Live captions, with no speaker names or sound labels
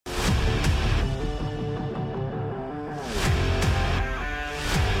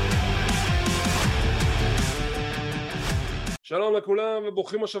שלום לכולם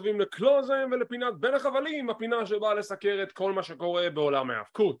וברוכים השבים לקלוזים ולפינת בין החבלים, הפינה שבאה לסקר את כל מה שקורה בעולם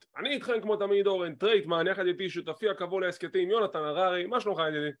ההאבקות. אני איתכם כמו תמיד אורן טרייטמן, יחד איתי שותפי הקבוע להסכתים יונתן הררי. מה שלומך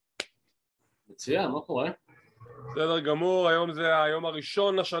ידידי? מצוין, מה קורה? בסדר גמור, היום זה היום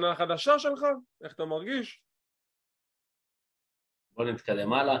הראשון לשנה החדשה שלך, איך אתה מרגיש? בוא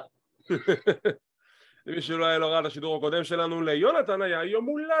נתקדם הלאה. למי שלא היה לו רע לשידור הקודם שלנו, ליונתן היה יום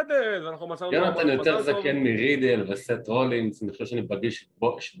הולדת, ואנחנו מצאנו... יונתן יותר זקן מרידל וסט רולינס, אני חושב שאני פגיש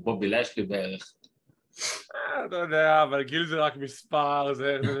בובי לשלי בערך. אתה יודע, אבל גיל זה רק מספר,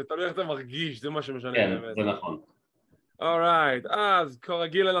 זה תלוי איך אתה מרגיש, זה מה שמשנה. כן, זה נכון. אורייט, אז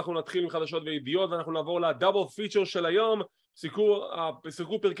כרגיל אנחנו נתחיל עם חדשות וידיעות ואנחנו נעבור לדאבל פיצ'ר של היום,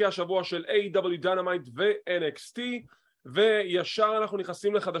 סיקור פרקי השבוע של AEW DYNAMITE ו-NXT, וישר אנחנו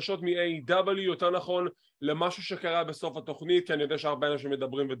נכנסים לחדשות מ-AEW, יותר נכון למשהו שקרה בסוף התוכנית, כי אני יודע שהרבה אנשים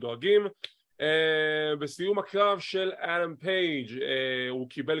מדברים ודואגים. בסיום הקרב של אדם פייג, הוא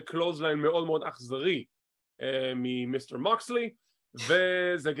קיבל קלוזליין מאוד מאוד אכזרי ממיסטר מוקסלי,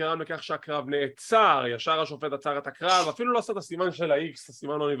 וזה גרם לכך שהקרב נעצר. ישר השופט עצר את הקרב, אפילו לא עשה את הסימן של ה-X,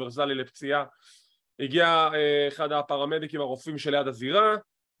 הסימן האוניברסלי לפציעה. הגיע אחד הפרמדיקים הרופאים שליד הזירה,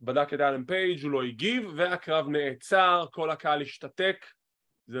 בדק את אדם פייג', הוא לא הגיב, והקרב נעצר, כל הקהל השתתק.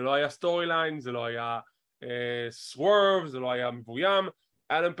 זה לא היה סטורי ליין, זה לא היה סוורב, זה לא היה מבוים.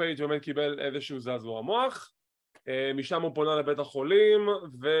 אדם פייג' באמת קיבל איזשהו זעזוע מוח, משם הוא פונה לבית החולים,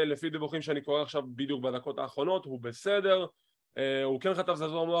 ולפי דיווחים שאני קורא עכשיו בדיוק בדקות האחרונות, הוא בסדר. הוא כן חטף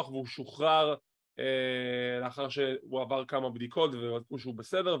זעזוע מוח והוא שוחרר לאחר שהוא עבר כמה בדיקות ובדקו שהוא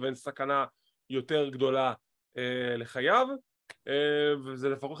בסדר ואין סכנה יותר גדולה לחייו, וזה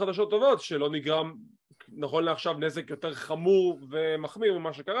לפחות חדשות טובות שלא נגרם נכון לעכשיו נזק יותר חמור ומחמיר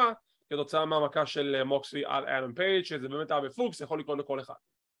ממה שקרה כתוצאה מהמכה של מוקסלי על אדם פייג', שזה באמת היה בפוקס, יכול לקרות לכל אחד.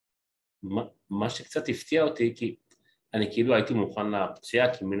 מה שקצת הפתיע אותי, כי אני כאילו הייתי מוכן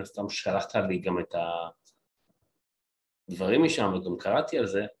לפציעה, כי מן הסתם שלחת לי גם את הדברים משם, וגם קראתי על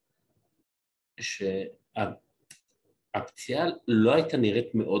זה, שהפציעה לא הייתה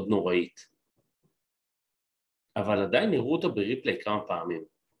נראית מאוד נוראית, אבל עדיין נראו אותו בריפלי כמה פעמים.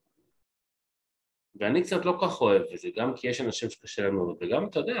 ואני קצת לא כך אוהב את זה, גם כי יש אנשים שקשה לנו, וגם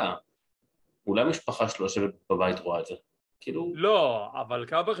אתה יודע, אולי משפחה שלו שבת בבית רואה את זה. כאילו... לא, אבל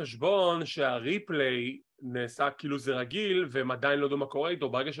קרה בחשבון שהריפלי נעשה כאילו זה רגיל, והם עדיין לא ידעו מה קורה איתו.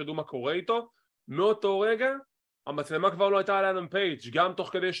 ברגע שידעו מה קורה איתו, מאותו רגע, המצלמה כבר לא הייתה על אדם פייג', גם תוך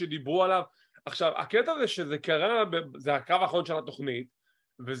כדי שדיברו עליו. עכשיו, הקטע הזה שזה קרה, זה הקרב האחרון של התוכנית,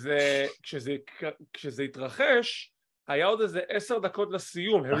 וזה, כשזה התרחש, היה עוד איזה 10 דקות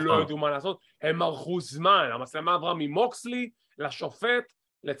לסיום, הם לא ידעו מה לעשות, הם מרחו זמן, המצלמה עברה ממוקסלי לשופט,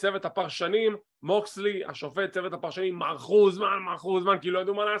 לצוות הפרשנים, מוקסלי, השופט, צוות הפרשנים, מרחו זמן, כי לא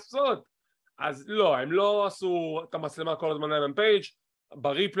ידעו מה לעשות. אז לא, הם לא עשו את המצלמה כל הזמן לאדם פייג',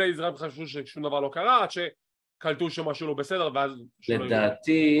 בריפלי זה רק חשבו ששום דבר לא קרה, עד שקלטו שמשהו לא בסדר, ואז...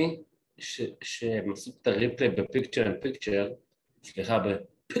 לדעתי, שהם עשו את הריפלי בפיקצ'ר אין פיקצ'ר, סליחה,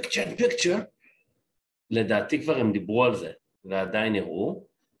 בפיקצ'ר אין פיקצ'ר, לדעתי כבר הם דיברו על זה, ועדיין הראו,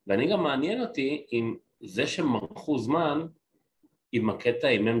 ואני גם מעניין אותי אם זה שמרחו זמן, אם הקטע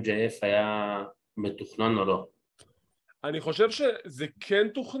עם MJF היה מתוכנן או לא. אני חושב שזה כן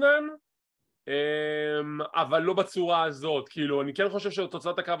תוכנן, אבל לא בצורה הזאת. כאילו, אני כן חושב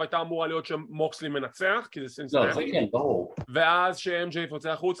שתוצאת הקרב הייתה אמורה להיות שמוקסלי מנצח, כי זה סנסטרי. לא, זה כן, ברור. ואז ש-MJF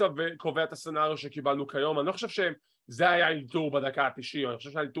יוצא החוצה וקובע את הסצנריו שקיבלנו כיום. אני לא חושב שזה היה האלתור בדקה ה-90, אני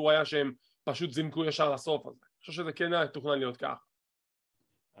חושב שהאלתור היה שהם פשוט זימקו ישר לסוף הזה. אני חושב שזה כן היה תוכנן להיות כך.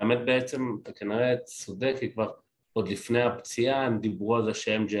 האמת בעצם, אתה כנראה צודק, כי כבר עוד לפני הפציעה הם דיברו על זה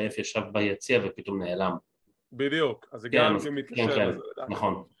ש-MJF ישב ביציע ופתאום נעלם. בדיוק, אז זה גם מתקשר לזה.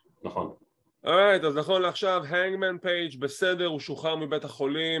 נכון. אורייט, אז נכון לעכשיו, הנגמן פייג' בסדר, הוא שוחרר מבית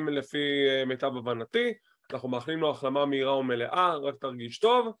החולים לפי מיטב הבנתי, אנחנו מאחלים לו החלמה מהירה ומלאה, רק תרגיש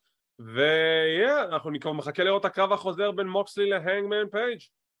טוב, אנחנו כבר מחכה לראות הקרב החוזר בין מוקסלי להנגמן פייג'.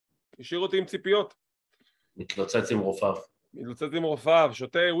 השאיר אותי עם ציפיות. מתלוצץ עם רופאיו,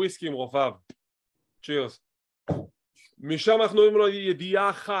 שותה וויסקי עם רופאיו. צ'ירס. משם אנחנו רואים לו ידיעה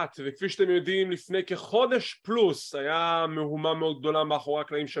אחת, וכפי שאתם יודעים, לפני כחודש פלוס היה מהומה מאוד גדולה מאחורי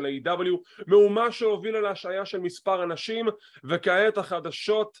הקלעים של AEW, מהומה שהובילה להשעיה של מספר אנשים, וכעת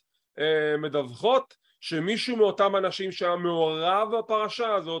החדשות מדווחות שמישהו מאותם אנשים שהיה מעורב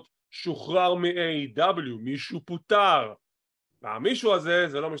בפרשה הזאת שוחרר מ-AEW, מישהו פוטר. והמישהו הזה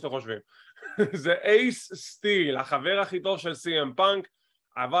זה לא מה שאתם חושבים. זה אייס סטיל, החבר הכי טוב של CM פאנק,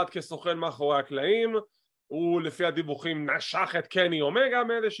 עבד כסוכן מאחורי הקלעים, הוא לפי הדיווחים נשך את קני אומגה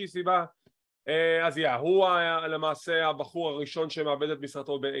מאיזושהי סיבה. אז הוא היה למעשה הבחור הראשון שמאבד את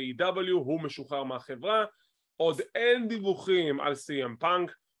משרתו ב-AEW, הוא משוחרר מהחברה. עוד אין דיווחים על CM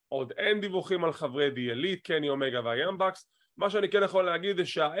פאנק, עוד אין דיווחים על חברי דיאליט, קני אומגה והיאמבקס. מה שאני כן יכול להגיד זה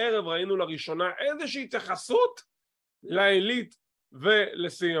שהערב ראינו לראשונה איזושהי התייחסות לאליט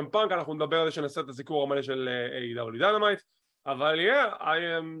ול-CM פאנק. אנחנו נדבר על זה שנעשה את הסיקור המלא של AEW דינמיט, אבל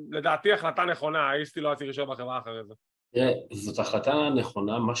לדעתי החלטה נכונה, האיסטי לא היה צריך להישאר בחברה אחרי זה. זאת החלטה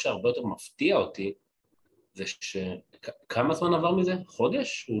נכונה. מה שהרבה יותר מפתיע אותי זה כמה זמן עבר מזה?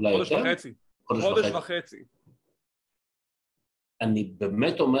 חודש? אולי חודש יותר? וחצי. חודש וחצי. אני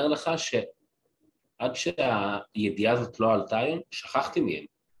באמת אומר לך שעד שהידיעה הזאת לא עלתה היום, שכחתי מהם.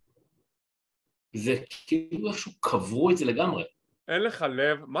 זה כאילו איכשהו קברו את זה לגמרי. אין לך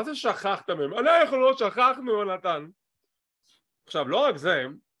לב? מה זה שכחת מהם? אנחנו לא שכחנו, נתן. עכשיו, לא רק זה...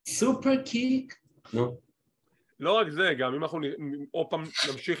 סופר קיק? נו. לא רק זה, גם אם אנחנו עוד פעם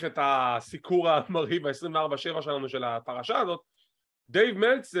נמשיך את הסיקור המרהיב ה-24/7 שלנו של הפרשה הזאת, דייב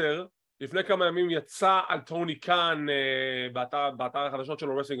מלצר לפני כמה ימים יצא על טוני קאהן באתר החדשות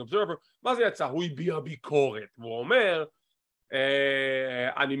שלו רסלינג אובזרבר. מה זה יצא? הוא הביע ביקורת, והוא אומר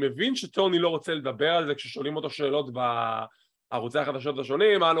אני מבין שטוני לא רוצה לדבר על זה כששואלים אותו שאלות בערוצי החדשות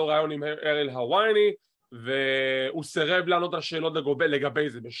השונים, היה לו רעיון עם אריל הווייני והוא סירב לענות על שאלות לגבי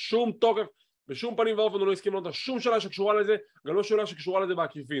זה בשום תוקף, בשום פנים ואופן הוא לא הסכים לענות על שום שאלה שקשורה לזה, גם לא שאלה שקשורה לזה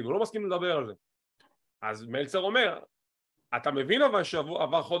בעקיפין, הוא לא מסכים לדבר על זה. אז מלצר אומר, אתה מבין אבל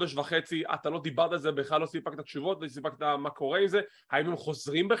שעבר חודש וחצי, אתה לא דיברת על זה, בכלל לא סיפקת תשובות, לא סיפקת מה קורה עם זה, האם הם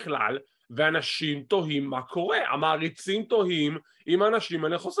חוזרים בכלל, ואנשים תוהים מה קורה, המעריצים תוהים אם האנשים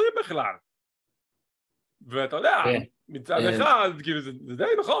האלה חוזרים בכלל. ואתה יודע, מצד אחד, כאילו, זה די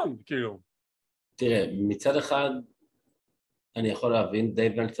נכון, כאילו. תראה, מצד אחד, אני יכול להבין,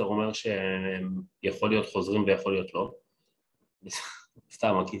 דייב מלצר אומר שיכול להיות חוזרים ויכול להיות לא.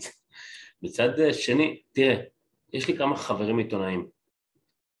 סתם, הקיץ. מצד שני, תראה, יש לי כמה חברים עיתונאים.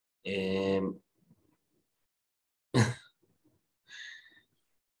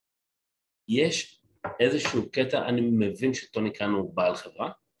 יש איזשהו קטע, אני מבין שטוני כאן הוא בעל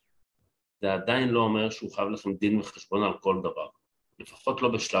חברה, זה עדיין לא אומר שהוא חייב לכם דין וחשבון על כל דבר, לפחות לא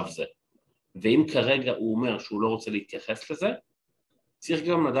בשלב זה. ואם כרגע הוא אומר שהוא לא רוצה להתייחס לזה, צריך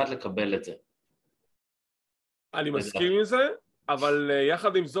גם לדעת לקבל את זה. אני מסכים עם זה, אבל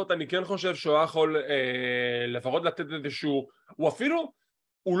יחד עם זאת אני כן חושב שהוא יכול לפחות לתת איזשהו, הוא אפילו,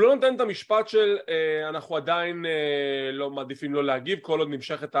 הוא לא נותן את המשפט של אנחנו עדיין לא מעדיפים לא להגיב כל עוד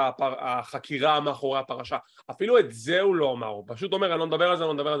נמשכת החקירה מאחורי הפרשה, אפילו את זה הוא לא אומר, הוא פשוט אומר אני לא מדבר על זה, אני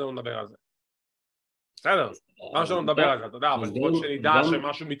לא מדבר על זה, אני לא מדבר על זה. בסדר, מה שלא מדבר על זה, אתה יודע, אבל לפחות שנדע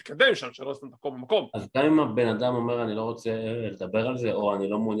שמשהו מתקדם שם, שלא עושים את הכל במקום. אז גם אם הבן אדם אומר אני לא רוצה לדבר על זה, או אני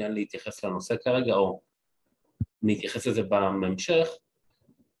לא מעוניין להתייחס לנושא כרגע, או נתייחס לזה בהמשך,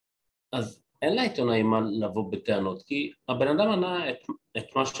 אז אין לעיתונאים מה לבוא בטענות, כי הבן אדם ענה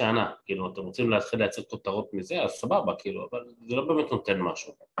את מה שענה, כאילו, אתם רוצים להתחיל לייצר כותרות מזה, אז סבבה, כאילו, אבל זה לא באמת נותן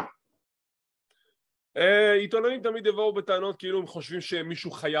משהו. עיתונאים תמיד יבואו בטענות כאילו הם חושבים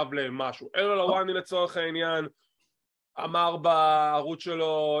שמישהו חייב להם משהו. אריל הווייני לצורך העניין אמר בערוץ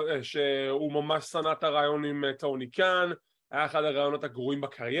שלו שהוא ממש שנא את הרעיון עם טוני קאהן, היה אחד הרעיונות הגרועים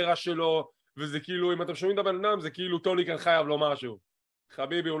בקריירה שלו, וזה כאילו, אם אתם שומעים את הבן אדם, זה כאילו טוני קאהן חייב לו משהו.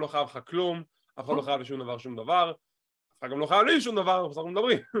 חביבי, הוא לא חייב לך כלום, אף אחד לא חייב לשום דבר, אף אחד גם לא חייב לי שום דבר, אנחנו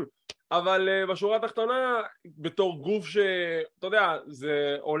מדברים. אבל בשורה התחתונה, בתור גוף שאתה יודע,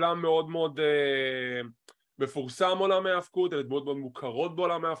 זה עולם מאוד מאוד מפורסם עולם ההפקות, אלה דמות מאוד מוכרות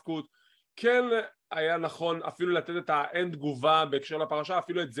בעולם ההפקות, כן היה נכון אפילו לתת את האין תגובה בהקשר לפרשה,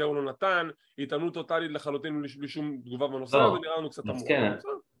 אפילו את זה הוא לא נתן, התענות טוטלית לחלוטין בלי שום תגובה בנושא, זה נראה לנו קצת אמור.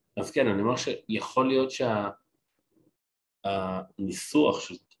 אז כן, אני אומר שיכול להיות שהניסוח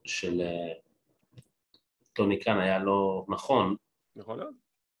של טוני כאן היה לא נכון, יכול להיות?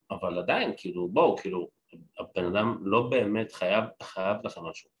 אבל עדיין, כאילו, בואו, כאילו, הבן אדם לא באמת חייב לך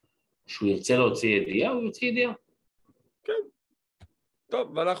משהו. שהוא ירצה להוציא ידיעה, הוא יוציא ידיעה. כן.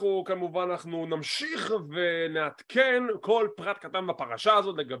 טוב, ואנחנו כמובן נמשיך ונעדכן כל פרט קטן בפרשה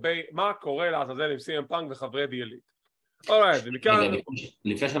הזאת לגבי מה קורה לעזאזל עם CM פאנק וחברי דיאליט. אוקיי, ומכאן...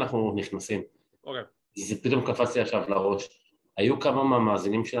 לפני שאנחנו נכנסים, אוקיי. זה פתאום קפץ לי עכשיו לראש. היו כמה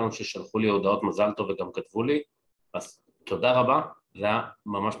מהמאזינים שלנו ששלחו לי הודעות מזל טוב וגם כתבו לי, אז תודה רבה, זה היה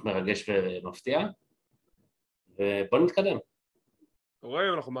ממש מרגש ומפתיע, ובוא נתקדם.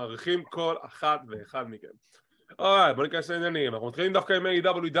 רואים, אנחנו מעריכים כל אחת ואחד מכם. אוקיי, בוא ניכנס לעניינים. אנחנו מתחילים דווקא עם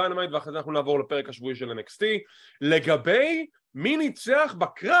AEW דינמיט, ואחרי זה אנחנו נעבור לפרק השבועי של NXT. לגבי מי ניצח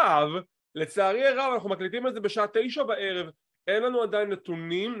בקרב, לצערי הרב, אנחנו מקליטים את זה בשעה 9 בערב, אין לנו עדיין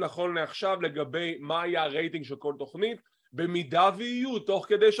נתונים נכון לעכשיו לגבי מה היה הרייטינג של כל תוכנית, במידה ויהיו, תוך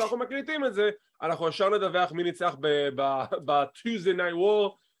כדי שאנחנו מקליטים את זה, אנחנו ישר נדווח מי ניצח ב-Tuesday Night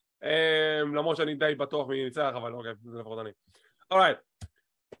War, למרות שאני די בטוח מי ניצח, אבל אוקיי, זה לפחות אני. אורייט,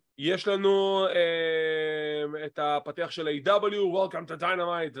 יש לנו את הפתיח של AEW, Welcome to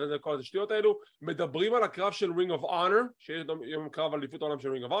Dynamite, וכל השטויות האלו, מדברים על הקרב של Ring of Honor, שיש יום קרב על אליפות העולם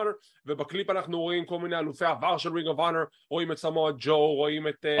של Ring of Honor, ובקליפ אנחנו רואים כל מיני אלופי עבר של Ring of Honor, רואים את סמואל ג'ו, רואים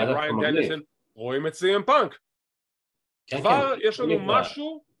את ריין דניסון, רואים את CM Punk. כבר יש לנו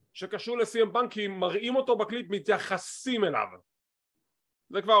משהו שקשור ל-CM Punk, כי מראים אותו בקליפ, מתייחסים אליו.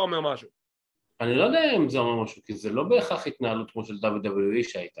 זה כבר אומר משהו. אני לא יודע אם זה אומר משהו, כי זה לא בהכרח התנהלות כמו של WWE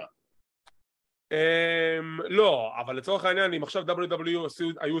שהייתה. לא, אבל לצורך העניין, אם עכשיו WWE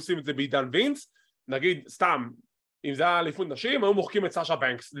היו עושים את זה בעידן וינס, נגיד, סתם, אם זה היה אליפות נשים, היו מוחקים את סאשה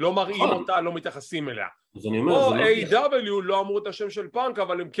בנקס, לא מראים אותה, לא מתייחסים אליה. או AEW לא אמרו את השם של פאנק,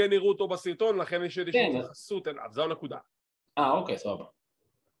 אבל הם כן יראו אותו בסרטון, לכן יש איזושהי התייחסות אליו, זו הנקודה. אוקיי, סבבה.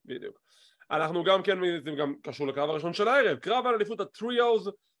 בדיוק. אנחנו גם כן, זה גם קשור לקרב הראשון של הערב, קרב על אליפות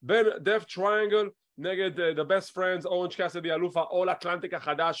הטריוז בין Death Triangle נגד The Best Friends, אורנג' קאסידי, אלוף האול אטלנטיק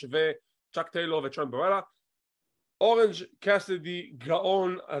החדש וצ'אק טיילור וטרנט ברלה. אורנג' קאסידי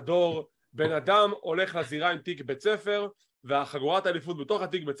גאון הדור, בן אדם הולך לזירה עם תיק בית ספר והחגורת האליפות בתוך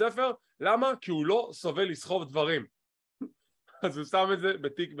התיק בית ספר. למה? כי הוא לא סובל לסחוב דברים. אז הוא שם את זה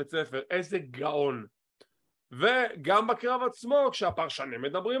בתיק בית ספר. איזה גאון. וגם בקרב עצמו, כשהפרשנים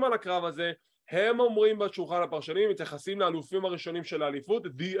מדברים על הקרב הזה, הם אומרים בשולחן הפרשנים, מתייחסים לאלופים הראשונים של האליפות,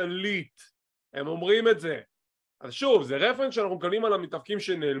 The Elite. הם אומרים את זה. אז שוב, זה רפרנס שאנחנו מקבלים על המתאבקים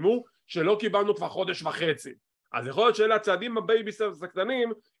שנעלמו, שלא קיבלנו כבר חודש וחצי. אז יכול להיות שאלה הצעדים בבייביסטרס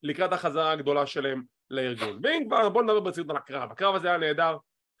הקטנים, לקראת החזרה הגדולה שלהם לארגון. ואם כבר, בואו נדבר ברצינות על הקרב. הקרב הזה היה נהדר,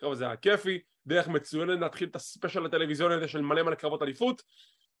 הקרב הזה היה כיפי, דרך מצוינת להתחיל את הספיישל הטלוויזיוני הזה של מלא קרבות אליפות.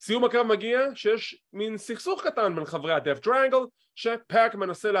 סיום הקרב מגיע שיש מין סכסוך קטן בין חברי ה-Death Triangle, שפאק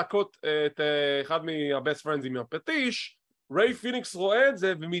מנסה להכות את אחד מה-Best Friends עם הפטיש. ריי פיניקס רואה את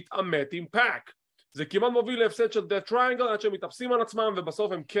זה ומתעמת עם פאק. זה כמעט מוביל להפסד של Death Triangle עד שהם מתאפסים על עצמם,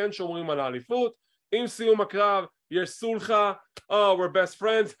 ובסוף הם כן שומרים על האליפות. עם סיום הקרב יש סולחה, we're best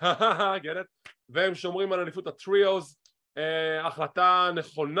friends, get it? והם שומרים על אליפות הטריוז. החלטה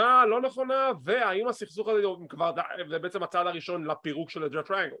נכונה, לא נכונה, והאם הסכסוך הזה כבר, זה בעצם הצעד הראשון לפירוק של ה-Death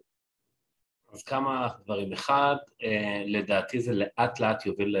Triangle. אז כמה דברים. אחד, לדעתי זה לאט לאט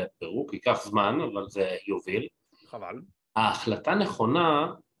יוביל לפירוק, ייקח זמן, אבל זה יוביל. חבל. ההחלטה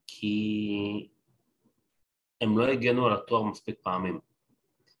נכונה, כי הם לא הגנו על התואר מספיק פעמים.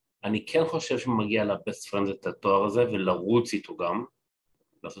 אני כן חושב שמגיע ל-Best Friends את התואר הזה, ולרוץ איתו גם,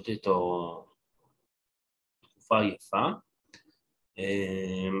 לעשות איתו תקופה יפה.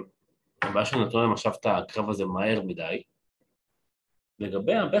 הבעיה שנתנו להם עכשיו את הקרב הזה מהר מדי.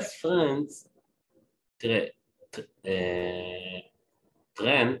 לגבי ה-Best Friends, תראה,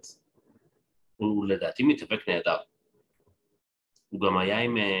 טרנט הוא לדעתי מתאבק נהדר. הוא גם היה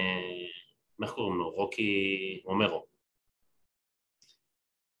עם, איך קוראים לו? רוקי אומרו.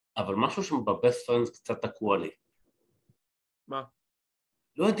 אבל משהו שם ב-Best Friends קצת תקוע לי. מה?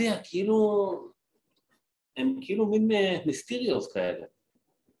 לא יודע, כאילו, הם כאילו מין מיסטריוס כאלה.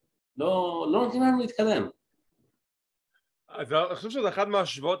 לא נותנים לנו להתקדם. אז אני חושב שזה אחד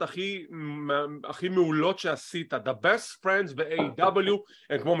מהשוואות הכי מעולות שעשית. The Best Friends ב-AEW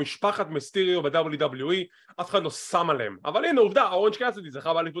הם כמו משפחת מיסטריו ב-WWE, אף אחד לא שם עליהם. אבל הנה עובדה, אורנג' קאסידי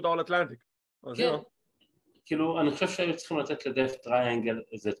זכה באליפות האול אטלנטיק. כן, כאילו אני חושב שהיו צריכים לתת לדף טריינגל,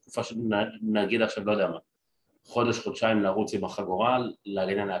 זו תקופה שנגיד עכשיו לא יודע מה, חודש-חודשיים לרוץ עם החגורה,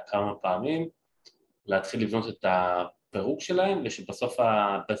 להגן עליה כמה פעמים, להתחיל לבנות את הפירוק שלהם, ושבסוף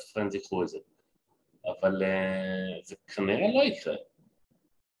ה-Best Friends יקחו את זה. אבל זה כנראה לא יקרה.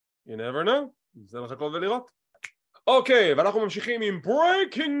 You never know, זה לחכות ולראות. אוקיי, ואנחנו ממשיכים עם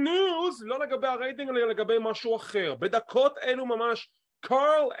breaking news, לא לגבי הרייטינג, אלא לגבי משהו אחר. בדקות אלו ממש,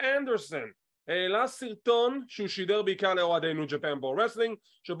 קארל אנדרסון העלה סרטון שהוא שידר בעיקר לאוהדי ניו ג'פן פרו רסלינג,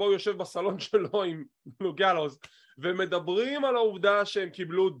 שבו הוא יושב בסלון שלו עם לוגלוז, ומדברים על העובדה שהם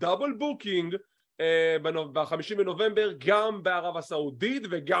קיבלו דאבל בוקינג ב-5 בנובמבר, גם בערב הסעודית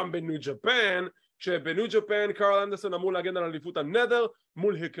וגם בניו ג'פן, כשבניו ג'פן קארל אנדרסון אמור להגן על אליפות הנדר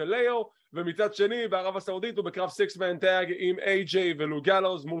מול היקליו, ומצד שני בערב הסעודית הוא בקרב 6-man tag עם AJ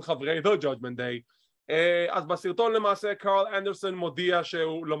ולוגלוז מול חברי The Judgment Day. אז בסרטון למעשה קארל אנדרסון מודיע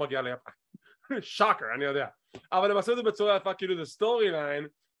שהוא לא מגיע ליפן. שוקר, אני יודע. אבל למעשה זה בצורה יפה, כאילו זה סטורי ליין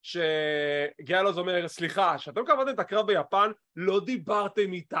שגלוז אומר, סליחה, שאתם קבעתם את הקרב ביפן, לא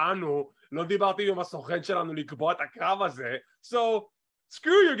דיברתם איתנו, לא דיברתם עם הסוכן שלנו לקבוע את הקרב הזה, so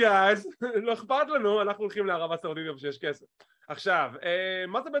screw you guys, לא אכפת לנו, אנחנו הולכים לערב הסעודית איפה שיש כסף. עכשיו,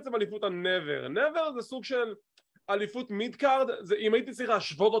 מה זה בעצם אליפות הנבר? נבר זה סוג של אליפות מיד קארד, אם הייתי צריך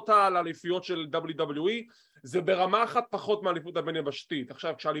להשוות אותה לאליפויות של WWE, זה ברמה אחת פחות מהאליפות הבין יבשתית.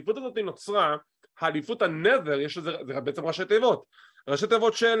 עכשיו, כשהאליפות הזאת נוצרה, האליפות הנת'ר, יש לזה, זה בעצם ראשי תיבות. ראשי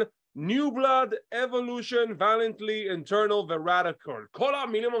תיבות של New Blood, Evolution, Valiantly, Internal ו-Radical. כל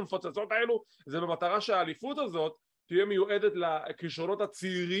המילים המפוצצות האלו, זה במטרה שהאליפות הזאת תהיה מיועדת לכישרונות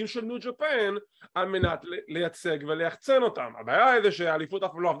הצעירים של ניו ג'פן, על מנת לייצג ולייחצן אותם. הבעיה היא שהאליפות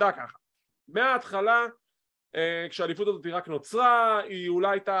אף לא עבדה ככה. מההתחלה, כשהאליפות הזאת רק נוצרה, היא אולי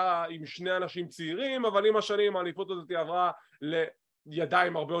הייתה עם שני אנשים צעירים, אבל עם השנים האליפות הזאת עברה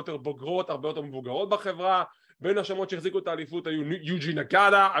לידיים הרבה יותר בוגרות, הרבה יותר מבוגרות בחברה. בין השמות שהחזיקו את האליפות היו יוג'י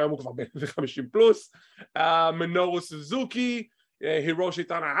נגאדה, היום הוא כבר בן 50 פלוס, מנורו סוזוקי, הירושי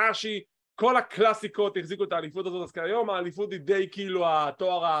טנאהשי, כל הקלאסיקות החזיקו את האליפות הזאת. אז כיום האליפות היא די כאילו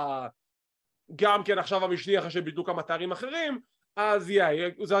התואר גם כן עכשיו המשני אחרי שביטלו כמה תארים אחרים, אז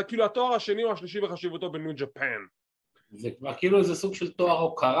זה כאילו התואר השני או השלישי בחשיבותו בניו ג'פן. זה כבר כאילו איזה סוג של תואר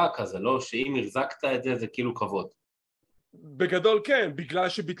הוקרה כזה, לא? שאם החזקת את זה, זה כאילו כבוד. בגדול כן, בגלל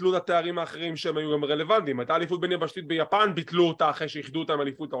שביטלו את התארים האחרים שהם היו גם רלוונטיים. הייתה אליפות בין יבשתית ביפן, ביטלו אותה אחרי שאיחדו אותה עם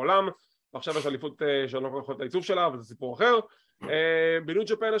אליפות העולם, ועכשיו יש אליפות שאני לא יכול לקרוא את העיצוב שלה, אבל זה סיפור אחר. בניו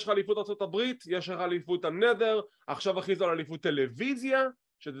ג'פן יש לך אליפות ארצות הברית, יש לך אליפות הנת'ר, עכשיו הכריזו על אליפות טלוויזיה,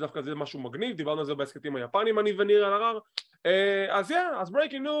 שזה דווקא זה משהו מגניב, דיברנו על זה בהסכתים היפנים, אני וניר אלהרר. אז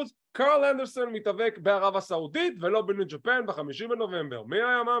ברייקינג ניוז, קארל אנדרסון מתאבק בערב הסעודית ולא בניו ג'פן ב5 בנובמבר. מי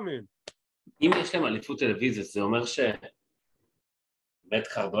היה מאמין? אם יש להם אליפות טלוויזיה, זה אומר בית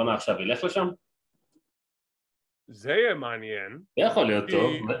קרדונה עכשיו ילך לשם? זה יהיה מעניין. זה יכול להיות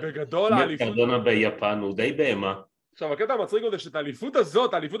טוב. בגדול בית קרדונה ביפן הוא די בהמה. עכשיו הקטע המצחיק הוא שאת האליפות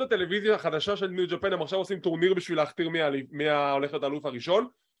הזאת, האליפות הטלוויזיה החדשה של ניו ג'פן, הם עכשיו עושים טורניר בשביל להכתיר מי הולך להיות האלוף הראשון,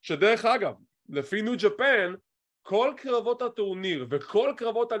 שדרך אגב, לפי ניו ג'פן, כל קרבות הטורניר וכל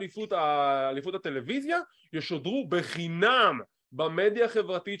קרבות אליפות הטלוויזיה ישודרו בחינם במדיה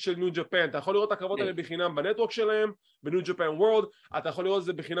החברתית של ניו ג'פן. אתה יכול לראות את הקרבות האלה בחינם בנטוורק שלהם, בניו ג'פן וורלד, אתה יכול לראות את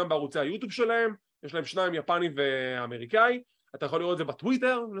זה בחינם בערוצי היוטיוב שלהם, יש להם שניים, יפני ואמריקאי, אתה יכול לראות את זה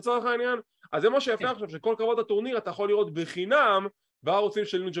בטוויטר לצורך העניין. אז זה מה שיפה עכשיו, שכל קרבות הטורניר אתה יכול לראות בחינם בערוצים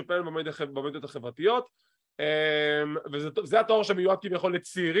של ניו ג'פן במדיות החברתיות, וזה התואר שמיועד כביכול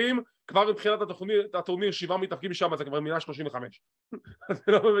לצעירים. כבר מבחינת הטורניר 7 מתאבקים משם, זה כבר מילה 35. אז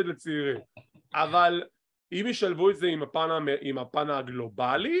זה לא באמת לצעירים, אבל אם ישלבו את זה עם הפן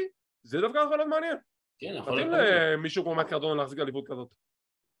הגלובלי, זה דווקא יכול להיות מעניין. כן, יכול להיות. מתאים למישהו כמו קרדונה להחזיק אליפות כזאת.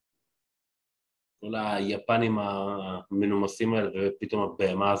 כל היפנים המנומסים האלה, ופתאום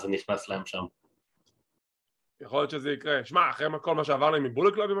הבהמה הזה נכנס להם שם. יכול להיות שזה יקרה. שמע, אחרי כל מה שעבר להם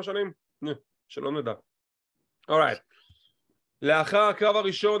מבולט קלאב עם השנים, שלא נדע. אורייט. לאחר הקרב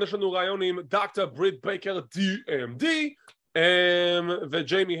הראשון יש לנו רעיון עם דוקטור בריט בייקר DMD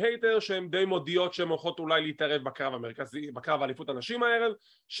וג'יימי הייטר, שהם די מודיעות שהן הולכות אולי להתערב בקרב המרכזי, בקרב האליפות הנשים הערב,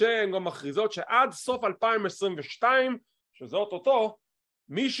 שהן גם מכריזות שעד סוף 2022, שזה אותו,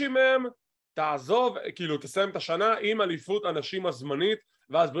 מישהי מהם תעזוב, כאילו תסיים את השנה עם אליפות הנשים הזמנית,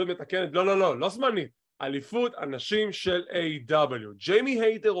 ואז בריט מתקנת, לא זמנית, אליפות הנשים של AEW, ג'יימי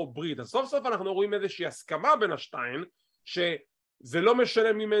הייטר או בריט. אז סוף סוף אנחנו רואים איזושהי הסכמה בין השתיים, שזה לא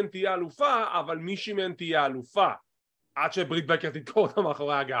משנה מי מהן תהיה אלופה, אבל מישהי מהן תהיה אלופה, עד שבריט בייקר תדקור אותה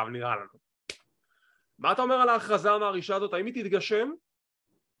מאחורי הגב, נראה לנו. מה אתה אומר על ההכרזה המערישה הזאת? האם היא תתגשם?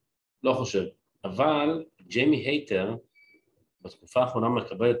 לא חושב, אבל ג'יימי הייטר בתקופה האחרונה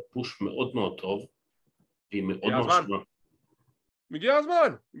מקבלת פוש מאוד מאוד טוב, והיא מאוד מרשימה. מגיע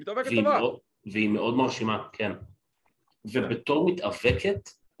הזמן, היא מתאבקת טובה. והיא מאוד מרשימה, כן. ובתור מתאבקת,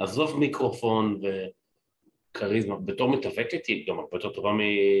 עזוב מיקרופון וקריזמה, בתור מתאבקת היא גם הרבה יותר טובה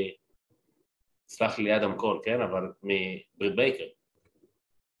סלח לי ליד המקול, כן? אבל מבריט בייקר.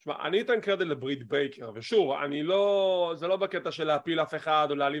 תשמע, אני אתן קרדיט לבריט בייקר, ושוב, זה לא בקטע של להפיל אף אחד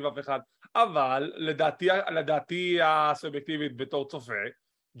או להעליב אף אחד, אבל לדעתי הסובייקטיבית בתור צופה,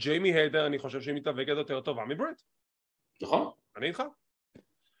 ג'יימי הייטר אני חושב שהיא מתאבקת יותר טובה מבריט. נכון. אני איתך.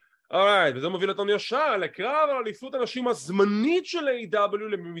 אורייט, וזה מוביל אותנו ישר לקרב על אליפות הנשים הזמנית של AEW,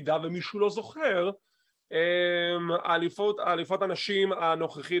 במידה ומישהו לא זוכר. אליפות הנשים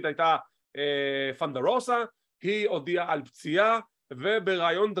הנוכחית הייתה פנדרוסה, היא הודיעה על פציעה,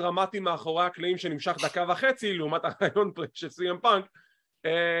 וברעיון דרמטי מאחורי הקלעים שנמשך 1.5 דקות, לעומת הרעיון של סי.אם פאנק,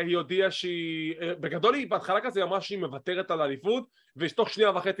 היא הודיעה שהיא, בגדול היא בהתחלה כזה אמרה שהיא מוותרת על האליפות, ותוך 2.5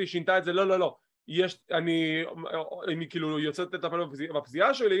 דקות היא שינתה את זה, לא, אני כאילו יוצאת לטפל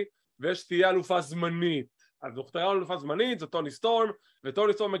בפציעה שלי, ויש תהיה אלופה זמנית. אז הוכתרה אלופה זמנית, זה טוני סטורם,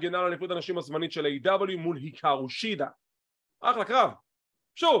 וטוני סטורם מגנה על אליפות הנשים הזמנית של AEW מול היקרו שידה. אחלה קרב.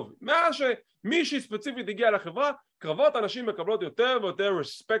 שוב, מאז שמישהי ספציפית הגיעה לחברה, קרבות הנשים מקבלות יותר ויותר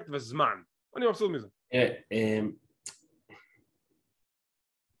רספקט וזמן. אני מבסוט מזה.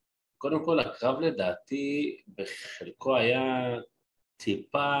 קודם כל, הקרב לדעתי בחלקו היה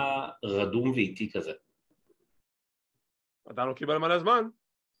טיפה רדום ואיטי כזה. עדיין לא קיבל מלא זמן.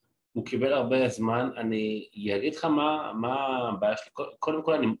 הוא קיבל הרבה זמן, אני אגיד לך מה הבעיה שלי. קודם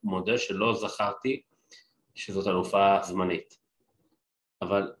כל אני מודה שלא זכרתי שזאת אלופה זמנית,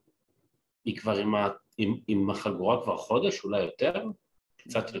 אבל היא כבר עם החגורה כבר חודש, אולי יותר?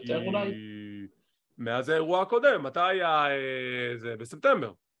 קצת יותר אולי? מאז האירוע הקודם, מתי היה זה?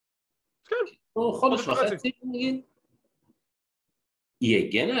 בספטמבר. כן. חודש וחצי נגיד. היא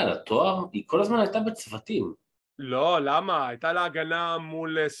הגנה על התואר? היא כל הזמן הייתה בצוותים. לא, למה? הייתה לה הגנה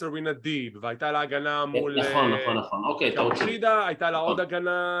מול סרינה דיב, והייתה לה הגנה מול... נכון, אוקיי, טעות שלי. קאושידה, הייתה לה עוד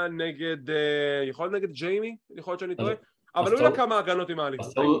הגנה נגד... יכול להיות נגד ג'יימי? יכול להיות שאני טועה? אבל היו לה כמה הגנות עם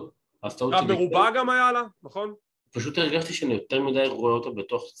האליפות. מרובע גם היה לה, נכון? פשוט הרגשתי שאני יותר מדי רואה אותו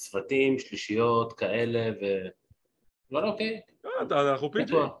בתוך צוותים, שלישיות, כאלה, אבל אוקיי. אנחנו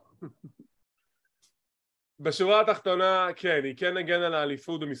פיג'י. בשורה התחתונה, כן, היא כן הגנה על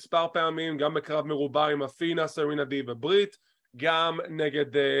האליפות במספר פעמים, גם בקרב מרובע עם אפינה, סרינה די וברית, גם נגד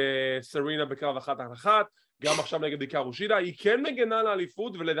סרינה בקרב 1-1, גם עכשיו נגד קארושידה, היא כן מגנה על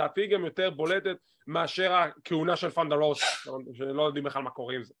האליפות ולדעתי גם יותר בולטת מאשר הכהונה של פנדה רוס, שלא יודעים בכלל מה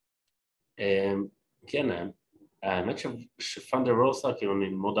קורה עם זה. כן, האמת שפנדה רוס, כאילו אני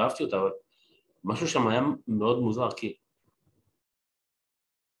מאוד אהבתי אותה, אבל משהו שם היה מאוד מוזר, כי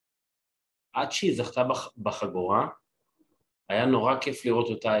עד שהיא זכתה בחגורה, היה נורא כיף לראות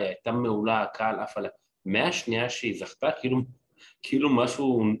אותה, היא הייתה מעולה, הקהל אף עליה. מהשנייה שהיא זכתה, כאילו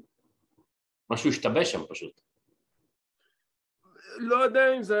משהו השתבש שם פשוט. לא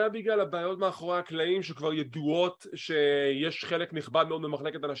יודע אם זה היה בגלל הבעיות מאחורי הקלעים שכבר ידועות שיש חלק נכבד מאוד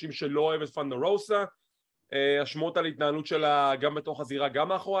במחלקת אנשים שלא אוהב את פנדה רוסה, השמעות על התנהלות שלה גם בתוך הזירה גם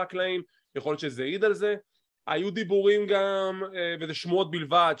מאחורי הקלעים, יכול להיות שזה העיד על זה. היו דיבורים גם, וזה שמועות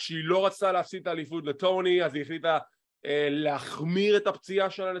בלבד, שהיא לא רצתה להפסיד את האליפות לטוני, אז היא החליטה להחמיר את הפציעה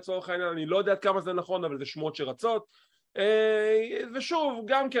שלה לצורך העניין, אני לא יודע כמה זה נכון, אבל זה שמועות שרצות. ושוב,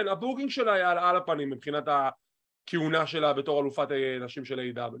 גם כן, הבוקינג שלה היה על הפנים מבחינת הכהונה שלה בתור אלופת נשים של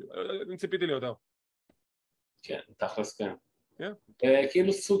AEW. אני ציפיתי לי יותר. כן, תכלס כן. Yeah.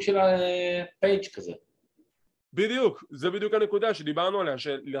 כאילו סוג של פייג כזה. בדיוק, זה בדיוק הנקודה שדיברנו עליה,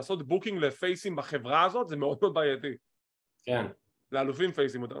 שלעשות בוקינג לפייסים בחברה הזאת זה מאוד מאוד בעייתי. כן. לאלופים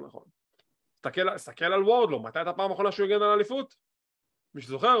פייסים יותר נכון. תסתכל על וורדלו, מתי הייתה פעם אחרונה שהוא הגן על האליפות? מי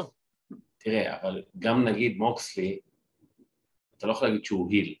שזוכר? תראה, אבל גם נגיד מוקסלי, אתה לא יכול להגיד שהוא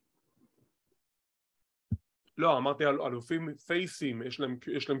היל. לא, אמרתי על אלופים פייסים,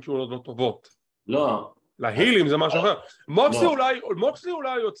 יש להם כהונות לא טובות. לא. להילים זה משהו אחר. מוקסלי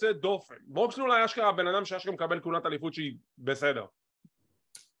אולי יוצא דופן. מוקסלי אולי אשכרה בן אדם שאשכרה מקבל כהונת אליפות שהיא בסדר.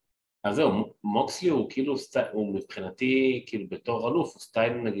 אז זהו, מוקסלי הוא כאילו, הוא מבחינתי, כאילו בתור אלוף, הוא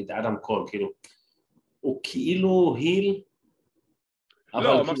סטייל נגיד אדם קול, כאילו, הוא כאילו היל,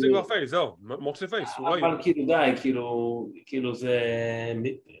 לא, מוקסלי כבר פייס, זהו, מוקסלי פייס, הוא לא היל. אבל כאילו די, כאילו זה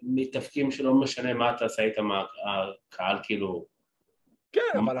מתפקים שלא משנה מה אתה עושה איתם, הקהל כאילו...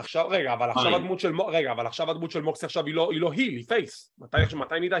 כן, אבל עכשיו הדמות של מוקסלי עכשיו היא לא היל, היא פייס.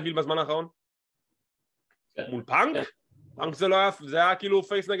 מתי נהייתה היל בזמן האחרון? מול פאנק? פאנק זה לא היה, זה היה כאילו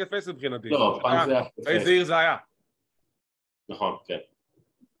פייס נגד פייס מבחינתי. לא, פאנק זה היה פייס זהיר זה היה. נכון, כן.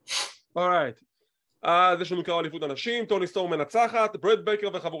 אורייט. אז יש לנו קרב אליפות הנשים, טוני סטור מנצחת, ברט בייקר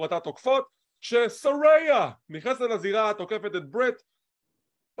וחבורתה תוקפות, שסריה נכנסת לזירה, תוקפת את ברט,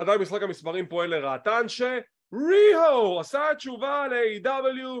 עדיין משחק המספרים פועל לרעתן, שריהו עשה תשובה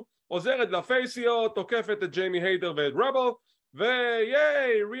ל-AEW, עוזרת לפייסיות, תוקפת את ג'יימי היידר ואת רבל,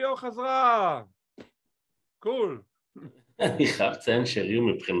 וייי, ריהו חזרה. קול. אני חייב לציין שריהו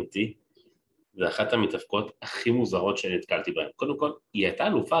מבחינתי, זה אחת המתאבקות הכי מוזרות שנתקלתי בהן. קודם כל, היא הייתה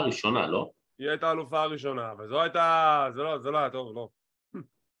אלופה הראשונה, לא? היא הייתה אלופה הראשונה, וזו הייתה... זה לא היה טוב, לא.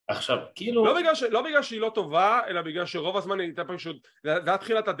 עכשיו, כאילו... לא בגלל שהיא לא טובה, אלא בגלל שרוב הזמן היא הייתה פשוט... זה היה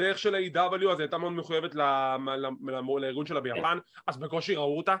תחילת הדרך של ה-AEW, אז היא הייתה מאוד מחויבת לארגון שלה ביפן, אז בקושי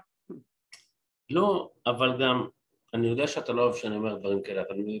ראו אותה. לא, אבל גם... אני יודע שאתה לא אוהב שאני אומר דברים כאלה,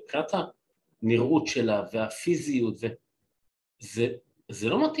 אבל מבחינת הנראות שלה והפיזיות, זה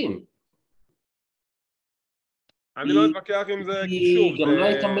לא מתאים. אני לא אתווכח עם זה, כי שוב,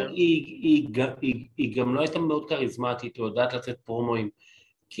 היא גם לא הייתה מאוד כריזמטית, היא יודעת לתת פרומואים,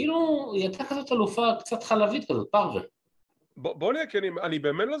 כאילו היא הייתה כזאת אלופה קצת חלבית כזאת, פרווה. בוא נהיה, כי אני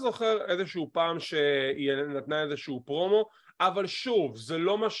באמת לא זוכר איזשהו פעם שהיא נתנה איזשהו פרומו, אבל שוב, זה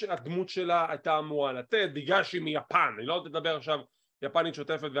לא מה שהדמות שלה הייתה אמורה לתת, בגלל שהיא מיפן, אני לא תדבר עכשיו יפנית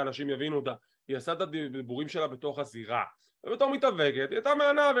שוטפת ואנשים יבינו אותה, היא עשה את הדיבורים שלה בתוך הזירה, ובתור מתאבקת, היא הייתה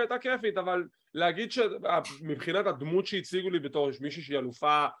מענה והייתה כיפית, אבל להגיד שמבחינת הדמות שהציגו לי בתור מישהי שהיא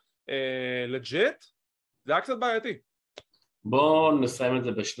אלופה לג'ט, זה היה קצת בעייתי. בואו נסיים את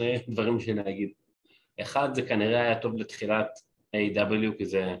זה בשני דברים שנגיד. אחד, זה כנראה היה טוב לתחילת AEW, כי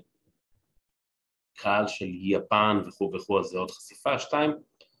זה קהל של יפן וכו' וכו', אז זה עוד חשיפה. שתיים,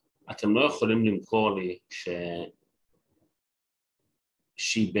 אתם לא יכולים למכור לי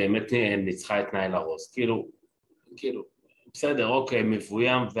שהיא באמת ניצחה את ניילה רוס. כאילו, בסדר, אוקיי,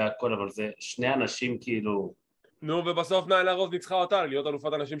 מבוים והכל, אבל זה שני אנשים כאילו... נו, ובסוף ניילה רוס ניצחה אותה להיות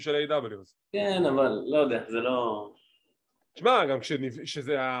אלופת אנשים של AEW. כן, אבל לא יודע, זה לא... תשמע, גם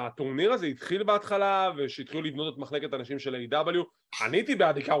כשהטורניר הזה התחיל בהתחלה ושהתחילו לבנות את מחלקת אנשים של AEW, אני הייתי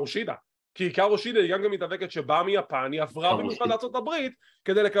בעד היקרו שידה, כי היקרו שידה היא גם מתאבקת שבאה מיפן, היא עברה במיוחד לארצות הברית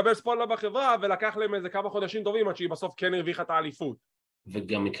כדי לקבל ספוילר בחברה, ולקח להם איזה כמה חודשים טובים עד שהיא בסוף כן הרוויחה את האליפות.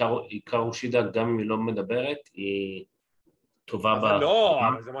 וגם היקרו שידה, גם אם היא לא מדברת, היא טובה בה... לא,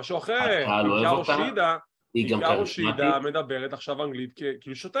 אבל זה משהו אחר. היקרו שידה מדברת עכשיו אנגלית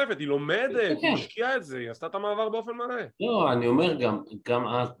כאילו שוטפת, היא לומדת, היא משקיעה את זה, היא עשתה את המעבר באופן מלא. לא, אני אומר גם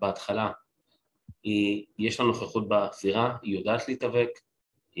אז בהתחלה, יש לה נוכחות בזירה, היא יודעת להתאבק,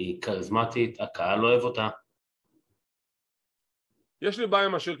 היא כריזמטית, הקהל לא אוהב אותה. יש לי בעיה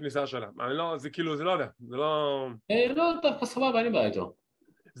עם השיר כניסה שלה, זה כאילו, זה לא יודע, זה לא... לא, דווקא סבבה, אין לי בעיה איתו.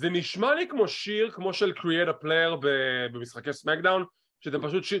 זה נשמע לי כמו שיר, כמו של Create a Player במשחקי סמקדאון, שזה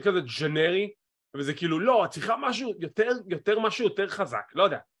פשוט שיר כזה ג'נרי, וזה כאילו, לא, צריכה משהו משהו יותר חזק, לא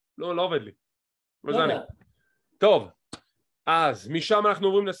יודע, לא עובד לי. טוב, אז משם אנחנו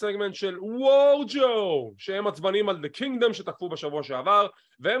עוברים לסגמנט של וואו, שהם עצבנים על The Kingdom שתקפו בשבוע שעבר,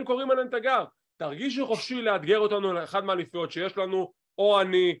 והם קוראים עליהם תגר. תרגישו חופשי לאתגר אותנו לאחד מהאליפויות שיש לנו, או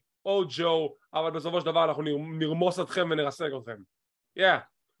אני, או ג'ו, אבל בסופו של דבר אנחנו נרמוס אתכם ונרסק אתכם.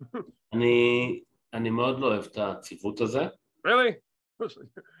 אני מאוד לא אוהב את הציוות הזה. really?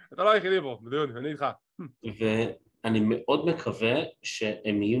 אתה לא היחידי פה, בדיוק, אני איתך. ואני מאוד מקווה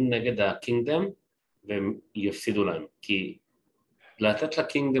שהם יהיו נגד הקינגדם והם יפסידו להם, כי לתת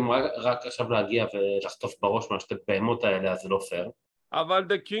לקינגדם רק עכשיו להגיע ולחטוף בראש מהשתי פעמות האלה, אז זה לא פייר. אבל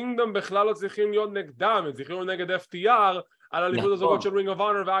The Kingdom בכלל לא צריכים להיות נגדם, הם צריכים להיות נגד FTR על הליכוד הזוגות של Ring of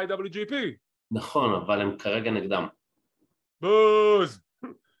Honor ו-IWGP. נכון, אבל הם כרגע נגדם. בוז!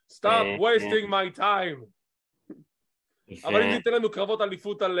 Stop wasting my time. אבל אם תיתן לנו קרבות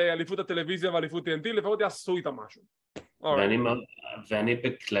אליפות על אליפות הטלוויזיה ואליפות TNT, לפחות יעשו איתם משהו. ואני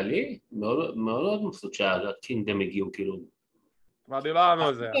בכללי מאוד מבסוט שהקינגדם הגיעו כאילו. כבר דיברנו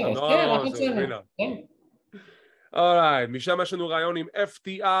על זה. אורייט, משם יש לנו רעיון עם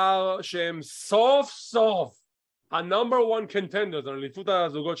FTR שהם סוף סוף ה-number one contenders על אליפות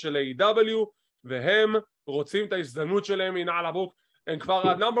הזוגות של AEW, והם רוצים את ההזדמנות שלהם, הנה על הבוק, הם כבר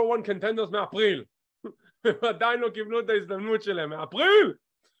ה-number one contenders מאפריל. הם עדיין לא קיבלו את ההזדמנות שלהם מאפריל.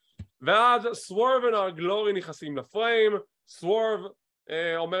 ואז סוורב והגלורי נכנסים לפריים. סוורב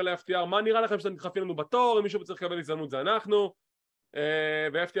אומר ל-FTR, מה נראה לכם שאתם מתחפים לנו בתור, אם מישהו צריך לקבל הזדמנות זה אנחנו.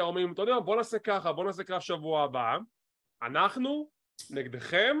 ו-FTR אומרים, אתה יודע, בוא נעשה ככה, בוא נעשה קרב שבוע הבא, אנחנו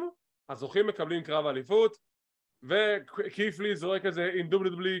נגדכם, הזוכים מקבלים קרב אליפות, וכיף לי זורק כזה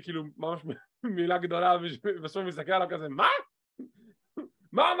אינדובלידבלי, כאילו ממש מילה גדולה, ובסוף מסתכל עליו כזה, מה?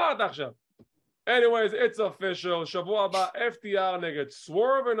 מה אמרת עכשיו? anyways, it's official, שבוע הבא FTR נגד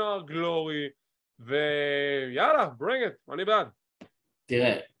Swerve and our Glory, ויאללה, bring it, אני בעד.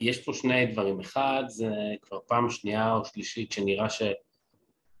 תראה, יש פה שני דברים. אחד, זה כבר פעם שנייה או שלישית שנראה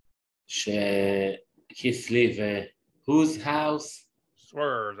כיף לי ו-whose house?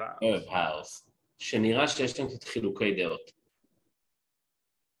 Swerve's house. שנראה שיש להם קצת חילוקי דעות.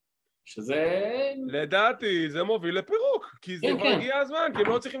 שזה... לדעתי זה מוביל לפירוק, כי זה כבר הגיע הזמן, כי הם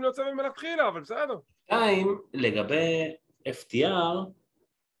לא צריכים להיות צוות מלכתחילה, אבל בסדר. לגבי FTR,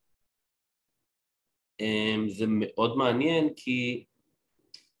 זה מאוד מעניין, כי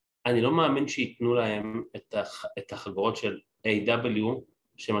אני לא מאמין שיתנו להם את החגורות של AEW,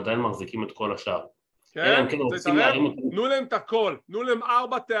 שהם עדיין מחזיקים את כל השאר. כן, תנו להם את הכל, תנו להם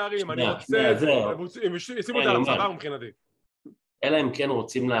 4 תארים, אני רוצה את זה, הם ישימו את זה על הצוואר מבחינתי. אלא הם כן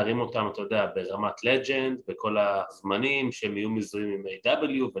רוצים להרים אותם, אתה יודע, ברמת לג'נד, בכל הזמנים, שהם יהיו מזוהים עם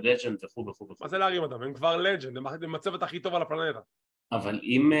AEW ולג'נד וכו' וכו' וכו'. מה זה להרים אותם? הם כבר לג'נד, הם הצוות הכי טוב על הפלנטה. אבל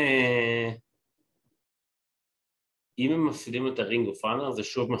אם הם מפסידים את הרינג אוף אונר, זה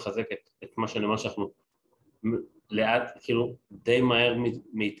שוב מחזק את מה שאני אומר שאנחנו לאט, כאילו, די מהר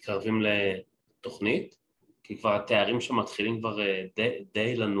מתקרבים לתוכנית, כי כבר התארים שמתחילים כבר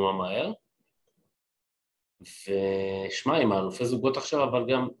די לנוע מהר, ושמע, עם האלופי זוגות עכשיו, אבל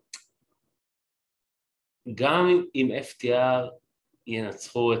גם אם FTR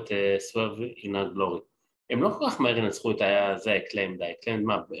ינצחו את סוורב אין הגלורי, הם לא כל כך מהר ינצחו את זה, הקליימד,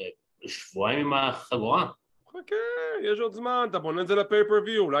 מה, שבועיים עם החגורה? חכה, יש עוד זמן, אתה בונה את זה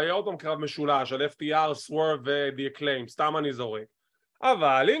לפייפריוויו, אולי יהיה עוד פעם קרב משולש על FTR, סוורב ו-The Acclaim, סתם אני זורק.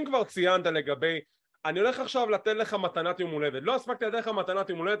 אבל אם כבר ציינת לגבי, אני הולך עכשיו לתת לך מתנת יום הולדת, לא הספקתי לתת לך מתנת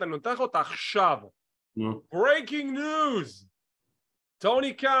יום הולדת, אני נותן לך אותה עכשיו. Breaking news!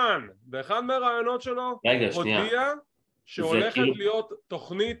 טוני קאהן, באחד מהרעיונות שלו, הודיע שהולכת להיות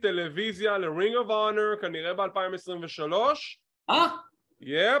תוכנית טלוויזיה ל-Ring of Honor, כנראה ב-2023.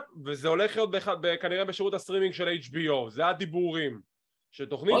 יפ, וזה הולך להיות כנראה בשירות הסטרימינג של HBO, זה הדיבורים.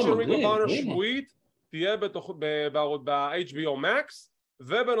 שתוכנית של Ring of Honor שבועית תהיה ב-HBO Max,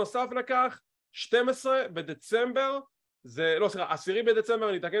 ובנוסף לכך, 12 בדצמבר, לא סליחה, 10 בדצמבר,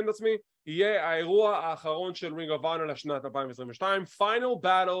 אני אתקן את עצמי, יהיה האירוע האחרון של Ring of Honor לשנת 2022, Final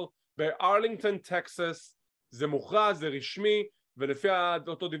Battle בארלינגטון, טקסס, זה מוכרז, זה רשמי, ולפי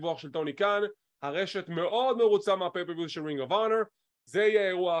אותו דיווח של טוני קאהן, הרשת מאוד מרוצה מהפייפריוויו של Ring of Honor, זה יהיה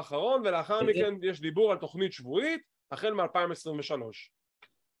האירוע האחרון, ולאחר מכן יש דיבור על תוכנית שבועית, החל מ-2023.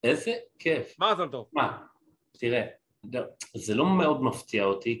 איזה כיף. מזל טוב. מה? תראה, זה לא מאוד מפתיע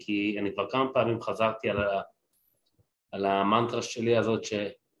אותי, כי אני כבר כמה פעמים חזרתי על המנטרה שלי הזאת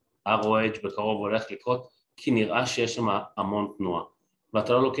ש-ROH בקרוב הולך לקרות, כי נראה שיש שם המון תנועה.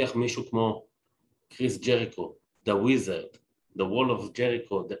 ואתה לא לוקח מישהו כמו קריס ג'ריקו, The Wizard, The Wall of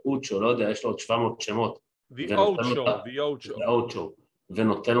Jericho, The Ucho, לא יודע, יש לו עוד 700 שמות. The Ocho.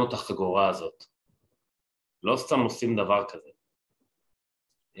 ונותן לו את החגורה הזאת. לא סתם עושים דבר כזה.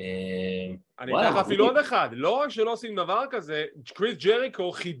 אני אתן לך אפילו עוד אחד, לא רק שלא עושים דבר כזה, קריס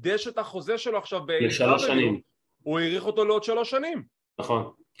ג'ריקו חידש את החוזה שלו עכשיו ל3 שנים. הוא העריך אותו לעוד 3 שנים.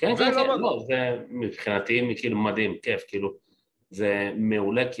 נכון. כן, לא, זה מבחינתי כאילו מדהים, כיף, כאילו, זה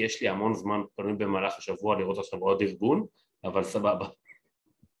מעולה כי יש לי המון זמן פנוי במהלך השבוע לראות עכשיו עוד ארגון, אבל סבבה.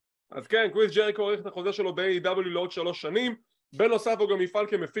 אז כן, קריס ג'ריקו העריך את החוזה שלו ב-AEW לעוד 3 שנים, בנוסף הוא גם יפעל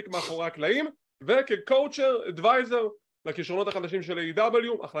כמפיק מאחורי הקלעים, וכקואוצ'ר, אדוויזר, לכישרונות החדשים של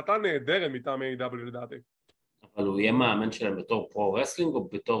AEW, החלטה נהדרת מטעם AEW לדעתי. אבל הוא יהיה מאמן שלהם בתור פרו-רסלינג או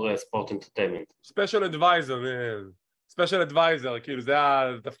בתור ספורט אנטרטיימנט? ספיישל אדוויזר, כאילו זה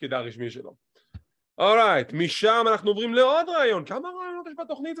התפקיד הרשמי שלו. אורייט, משם אנחנו עוברים לעוד רעיון. כמה רעיונות יש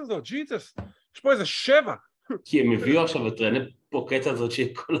בתוכנית הזאת? ג'יזוס, יש פה איזה 7. כי הם הביאו עכשיו את רנה פוקט הזאת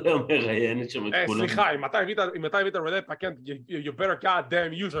שהיא כל היום מראיינת שם את כולם. סליחה, אם אתה הבאת רנה פוקט, you better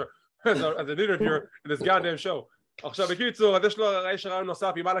goddamn user as an editor in this goddamn show. עכשיו בקיצור, אז יש רעיון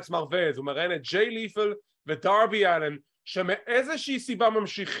נוסף עם אלכס מרווז, הוא מראיין את ג'יי ליפל ודרבי אלן, שמאיזושהי סיבה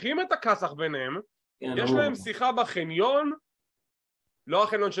ממשיכים את הכסח ביניהם, יש להם שיחה בחניון, לא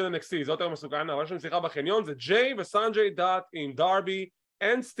החניון של NXT, זה יותר מסוכן, אבל יש להם שיחה בחניון, זה ג'יי וסנג'יי דאט עם דרבי,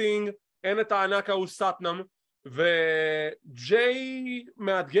 אין סטינג, אין את הענק ההוא סטנם, וג'יי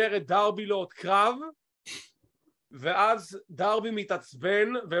מאתגר את דרבי לעוד קרב, ואז דרבי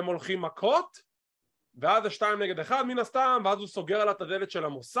מתעצבן והם הולכים מכות, ואז זה 2-1 מן הסתם, ואז הוא סוגר עליו את הדלת של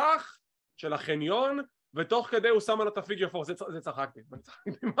המוסך, של החניון, ותוך כדי הוא שם עליו את הפיגר פור, זה צחקתי,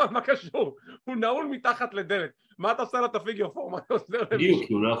 מה קשור? הוא נעול מתחת לדלת, מה אתה עושה עליו את הפיגר פור? מה אתה עושה למישהו? בדיוק,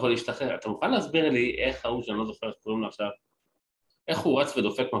 כי הוא לא יכול להשתחרר, אתה מוכן להסביר לי איך ההוא שאני לא זוכר איך קוראים לו עכשיו, איך הוא רץ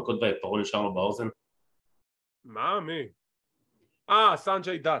ודופק מכות והפרון נשאר לו באוזן? מה, מי?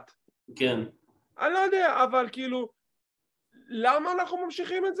 סנג'יי דאט. כן. אני לא יודע, אבל כאילו, למה אנחנו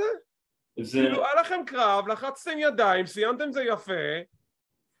ממשיכים את זה? כאילו, היה לכם קרב, לחצתם ידיים, סיימתם זה יפה,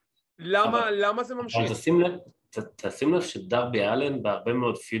 למה זה ממשיך? תשים לב שדרבי אלן בהרבה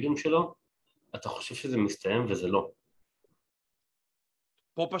מאוד פיודים שלו, אתה חושב שזה מסתיים וזה לא.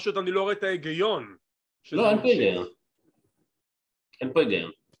 פה פשוט אני לא רואה את ההיגיון. לא, אין פה היגיון. אין פה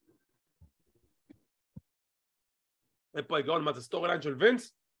היגיון. אין פה היגיון, מה זה סטורי ליין של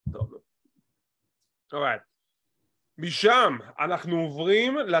וינס? טוב, לא. משם אנחנו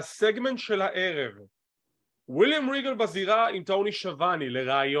עוברים לסגמנט של הערב. וויליאם ריגל בזירה עם טוני שבני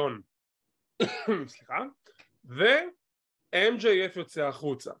לרעיון. סליחה? ו-MJF יוצא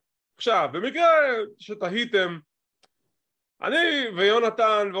החוצה. עכשיו, במקרה שתהיתם, אני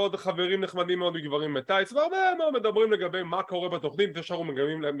ויונתן ועוד חברים נחמדים מאוד מגברים מטייץ, והרבה מאוד מדברים לגבי מה קורה בתוכנית, ושאנחנו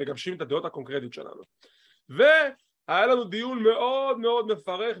מגבשים את הדעות הקונקרטיות שלנו. היה לנו דיון מאוד מאוד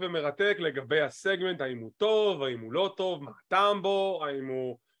מפרך ומרתק לגבי הסגמנט, האם הוא טוב, האם הוא לא טוב, מה הטעם בו, האם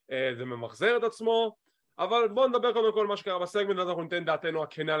הוא זה ממחזר את עצמו, אבל בואו נדבר קודם כל מה שקרה בסגמנט, אז אנחנו ניתן דעתנו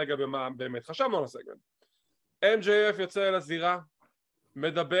הכנה לגבי מה באמת חשבנו על הסגמנט. MJF יוצא אל הזירה,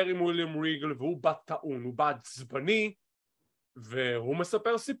 מדבר עם וויליאם ריגל, והוא בא טעון, הוא בא עצבני, והוא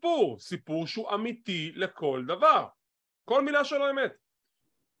מספר סיפור שהוא אמיתי לכל דבר, כל מילה שלו אמת.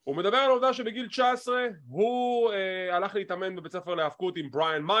 הוא מדבר על העובדה שבגיל 19 הוא הלך להתאמן בבית ספר להאבקות עם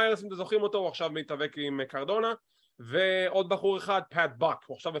בריאן מיירס, אם אתם זוכרים אותו, הוא עכשיו מתאבק עם קרדונה, ועוד בחור אחד, פאט בק,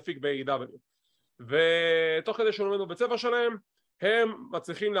 הוא עכשיו מפיק ב-AEW. ותוך כדי שהוא לומד בבית ספר שלהם, הם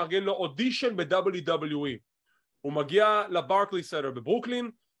מצליחים לארגן לו אודישן ב-WWE. הוא מגיע לברקלי סנטר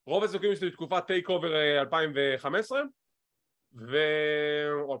בברוקלין, רוב הסיכויים יש לי תקופת טייק אובר 2015,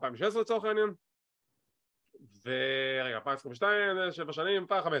 או 2016 לצורך העניין, ורגע, 2022, 7 שנים,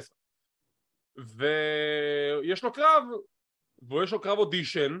 2015. ויש לו קרב, ויש לו קרב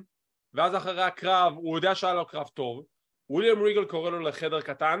אודישן, ואז אחרי הקרב, הוא יודע שהיה לו קרב טוב, וויליאם ריגל קורא לו לחדר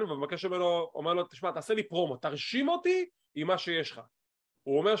קטן, ומבקש ממנו, אומר לו, תשמע, תעשה לי פרומו, תרשים אותי עם מה שיש לך.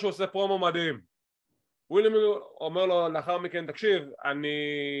 הוא אומר שהוא עושה פרומו מדהים. וויליאם אומר לו לאחר מכן, תקשיב,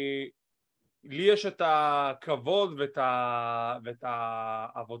 לי יש את הכבוד ואת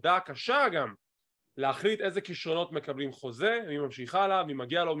העבודה הקשה גם, להחליט איזה כישרונות מקבלים חוזה, מי ממשיך הלאה, מי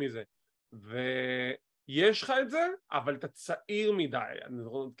מגיע לו מזה. ויש לך את זה, אבל אתה צעיר מדי.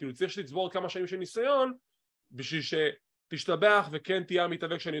 כאילו צריך לצבור כמה שנים של ניסיון, בשביל שתשתבח וכן תהיה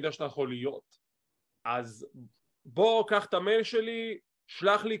המתאבק שאני יודע שאתה יכול להיות. אז בוא, קח את המייל שלי,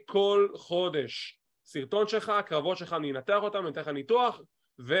 שלח לי כל חודש סרטון שלך, קרבות שלך, אני אנתח אותם, אני אתן לך ניתוח,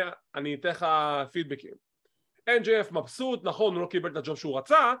 ואני אתן לך פידבקים. NJF מבסוט, נכון, הוא לא קיבל את הג'וב שהוא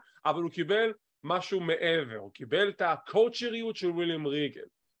רצה, אבל הוא קיבל משהו מעבר, הוא קיבל את הקואוצ'ריות של וויליאם ריגל.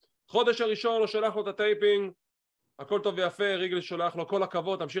 חודש הראשון הוא שולח לו את הטייפינג, הכל טוב ויפה, ריגל שולח לו כל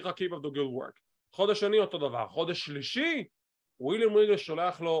הכבוד, תמשיך keep up the good work. חודש שני אותו דבר, חודש שלישי, וויליאם ריגל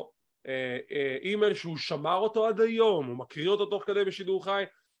שולח לו אימייל שהוא שמר אותו עד היום, הוא מקריא אותו תוך כדי בשידור חי,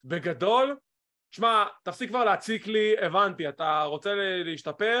 בגדול, שמע, תפסיק כבר להציק לי, הבנתי, אתה רוצה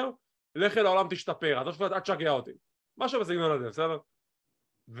להשתפר, לך אל העולם תשתפר, אתה שפט, תשגע אותי. משהו בסגנון הזה, בסדר?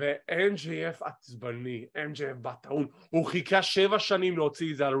 ו-MJF עצבני, MJF בטעון, הוא חיכה 7 שנים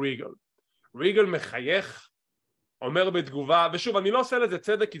להוציא את זה על ריגל. ריגל מחייך, אומר בתגובה, ושוב, אני לא עושה לזה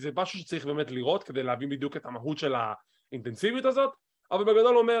צדק, כי זה משהו שצריך באמת לראות, כדי להבין בדיוק את המהות של האינטנסיביות הזאת, אבל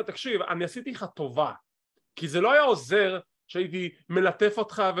בגדול אומר, תקשיב, אני עשיתי לך טובה, כי זה לא היה עוזר שהייתי מלטף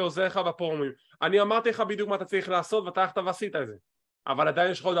אותך ועוזר לך בפורומים. אני אמרתי לך בדיוק מה אתה צריך לעשות, ואתה הלכת ועשית את זה. אבל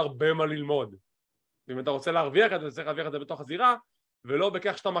עדיין יש לך עוד הרבה מה ללמוד. ואם אתה רוצה להרוויח את זה, צריך להרוויח את זה בתוך הזירה, ולא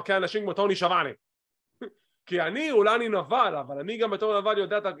בכך שאתה מכה אנשים כמו טוני שבני. כי אולי אני נבל, אבל אני גם בתור נבל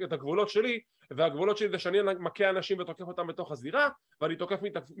יודע את הגבולות שלי, והגבולות שלי זה שאני מכה אנשים ותוקף אותם בתוך הזירה, ואני תוקף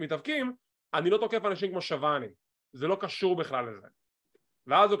מתאבקים, אני לא תוקף אנשים כמו שבני. זה לא קשור בכלל לזה.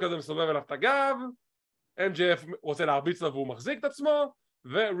 ואז הוא כזה מסובב אליו את הגב, MJF רוצה להרביץ לו והוא מחזיק את עצמו,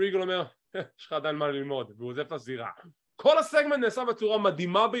 וריגל אומר, יש לך עדיין מה ללמוד, והוא עוזב את הזירה. כל הסגמנט נעשה בצורה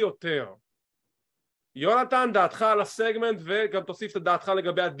מדהימה ביותר. יונתן, דעתך על הסגמנט, וגם תוסיף את דעתך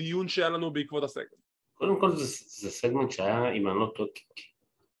לגבי הדיון שהיה לנו בעקבות הסגמנט. קודם כל זה סגמנט שהיה, אם אני לא טועה,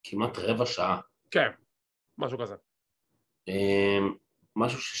 כמעט רבע שעה. כן, משהו כזה.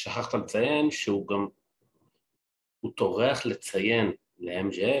 משהו ששכחת לציין, שהוא גם, הוא טורח לציין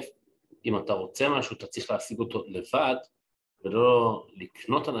ל-MJF, אם אתה רוצה משהו, אתה צריך להשיג אותו לבד, ולא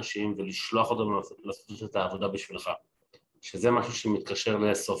לקנות אנשים ולשלוח אותם לעשות את העבודה בשבילך. שזה משהו שמתקשר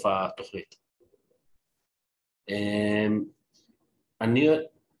לסוף התוכנית.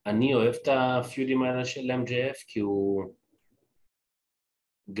 אני אוהב את הפיודים האלה של MJF, כי הוא,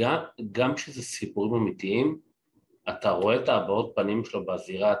 גם כשזה סיפורים אמיתיים, אתה רואה את הבעות פנים שלו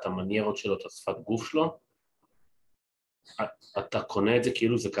בזירה, את המניירות שלו, את השפת גוף שלו, אתה קונה את זה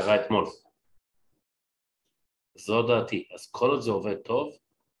כאילו זה קרה אתמול. זו דעתי. אז כל עוד זה עובד טוב,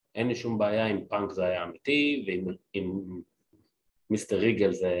 אין לי שום בעיה אם פאנק זה היה אמיתי, ואם מיסטר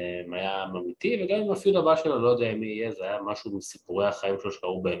ריגל זה היה אמיתי, וגם אם הפיוד הבא שלו, לא יודע מי יהיה, זה היה משהו מסיפורי החיים שלו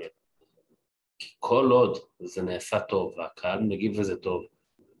שראו באמת. כי כל עוד זה נעשה טוב, והקהל מגיב וזה טוב,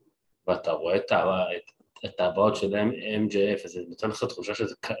 ואתה רואה את ההבאות של MJF, וזה נותן לך תחושה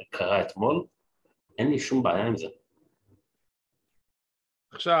שזה קרה אתמול, אין לי שום בעיה עם זה.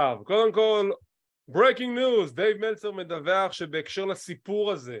 עכשיו, קודם כל, breaking news, דייב מלצר מדווח שבהקשר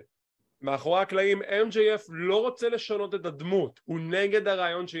לסיפור הזה, מאחורי הקלעים, MJF לא רוצה לשנות את הדמות, הוא נגד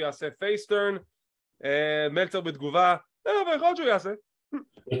הרעיון שיעשה פייסטרן, מלצר בתגובה, אבל יכול להיות שהוא יעשה,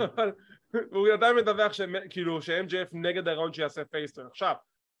 הוא עדיין מדווח ש-MJF נגד הרעיון שיעשה פייסטרן. עכשיו,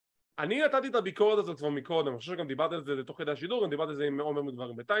 אני נתתי את הביקורת הזאת כבר מקודם, אני חושב שגם דיברתי על זה לתוך כדי השידור, גם דיברתי על זה עם עומר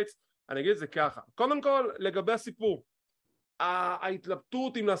מדברים בטייץ, אני אגיד את זה ככה, קודם כל, לגבי הסיפור,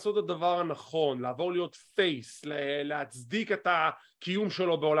 ההתלבטות אם לעשות את הדבר הנכון, לעבור להיות פייס, להצדיק את הקיום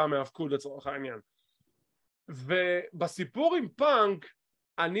שלו בעולם ההאבקות לצורך העניין. ובסיפור עם פאנק,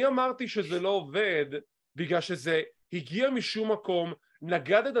 אני אמרתי שזה לא עובד, בגלל שזה הגיע משום מקום,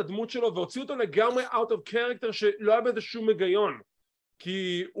 נגד את הדמות שלו והוציא אותו לגמרי out of character שלא היה בזה שום היגיון.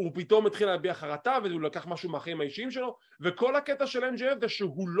 כי הוא פתאום התחיל להביע חרטה והוא לקח משהו מהחיים האישיים שלו, וכל הקטע של MJF זה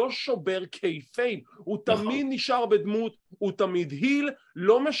שהוא לא שובר קייפייב, הוא תמיד נשאר בדמות, הוא תמיד היל,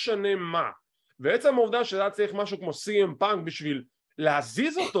 לא משנה מה. ועצם העובדה שזה היה צריך משהו כמו CM פאנק בשביל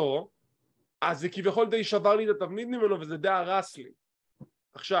להזיז אותו, אז זה כביכול די שבר לי את התבנית ממנו וזה די הרס לי.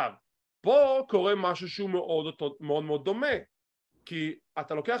 עכשיו, פה קורה משהו שהוא מאוד מאוד, מאוד דומה, כי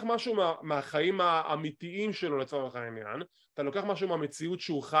אתה לוקח משהו מהחיים האמיתיים שלו לצורך העניין, אתה לוקח משהו מהמציאות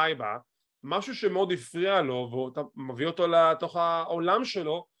שהוא חי בה, משהו שמאוד הפריע לו ואתה מביא אותו לתוך העולם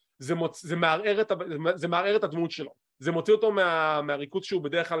שלו, זה מערער את הדמות שלו, זה מוציא אותו מהריקוד שהוא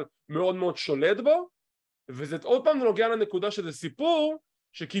בדרך כלל מאוד מאוד שולט בו, וזה עוד פעם נוגע לנקודה שזה סיפור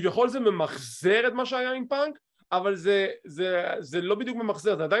שכביכול זה ממחזר את מה שהיה עם פאנק, אבל זה לא בדיוק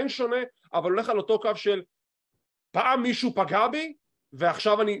ממחזר, זה עדיין שונה, אבל הולך על אותו קו של פעם מישהו פגע בי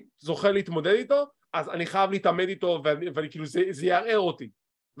ועכשיו אני זוכה להתמודד איתו, אז אני חייב להתעמד איתו ואני כאילו זה יערער אותי,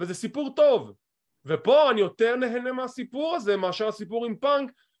 וזה סיפור טוב, ופה אני יותר נהנה מהסיפור הזה מאשר הסיפור עם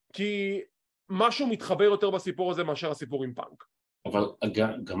פאנק, כי משהו מתחבר יותר בסיפור הזה מאשר הסיפור עם פאנק. אבל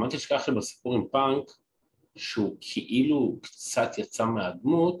גם אל תשכח שבסיפור עם פאנק שהוא כאילו קצת יצא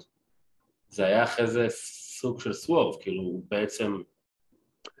מהדמות, זה היה אחרי זה סוג של סוורב, כאילו בעצם...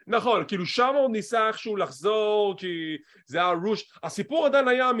 נכון, כאילו שם הוא ניסה איכשהו לחזור, כי זה היה רוש, הסיפור עדיין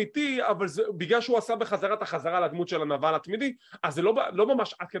היה אמיתי, אבל זה, בגלל שהוא עשה החזרה לדמות של הנבל התמידי, אז זה לא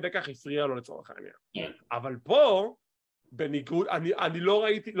ממש עד כדי כך הפריע לו לצורך העניין. אבל פה, בניגוד, אני לא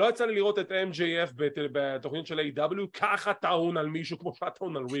ראיתי, לא יצא לי לראות את MJF בתוכנית של AEW, ככה טעון על מישהו כמו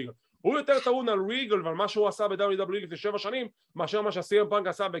שטעון על ריגל. הוא יותר טעון על ריגל ועל מה שהוא עשה ב-WWE לפני 7 שנים, מאשר מה שה-CM פאנק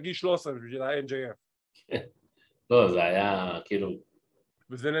עשה בגיל 13 בשביל ה-MJF. לא, זה היה כאילו...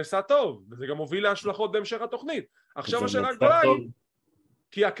 וזה נעשה טוב, וזה גם הוביל להשלכות בהמשך התוכנית. עכשיו השאלה הגדולה היא,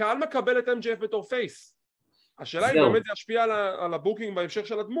 כי הקהל מקבל את MJF בתור פייס. השאלה היא באמת זה ישפיע על הבוקינג בהמשך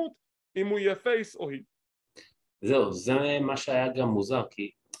של הדמות, אם הוא יהיה פייס או היא. זהו, זה מה שהיה גם מוזר,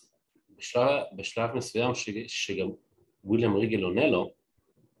 כי בשלב מסוים שגם וויליאם ריגל עונה לו,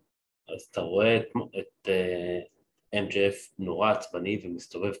 אז אתה רואה את MJF נורא עצבני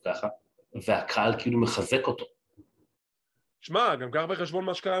ומסתובב ככה, והקהל כאילו מחזק אותו. שמע, גם כך בחשבון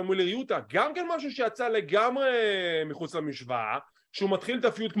מה שקרה עם ווילר יוטה, גם כן משהו שיצא לגמרי מחוץ למשוואה, שהוא מתחיל את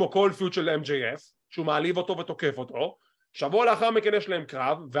הפיוט כמו כל פיוט של MJF, שהוא מעליב אותו ותוקף אותו, שבוע לאחר מכן יש להם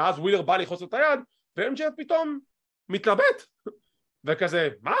קרב, ואז ווילר בא לחוץ את היד, ו-MJF פתאום מתלבט, וכזה,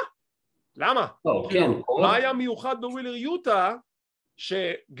 מה? למה? מה היה מיוחד בווילר יוטה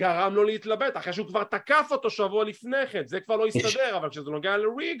שגרם לו להתלבט, אחרי שהוא כבר תקף אותו שבוע לפני כן, זה כבר לא יסתדר, אבל כשזה נוגע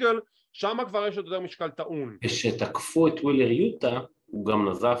לריגל, שם כבר יש יותר משקל טעון. כשתקפו את ווילר יוטה, הוא גם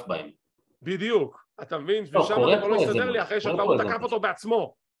נזף בהם. בדיוק, אתה מבין? ושם זה כבר לא יסתדר לי, אחרי שכבר הוא תקף אותו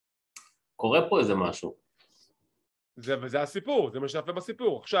בעצמו. קורה פה איזה משהו. וזה הסיפור, זה מה שיפה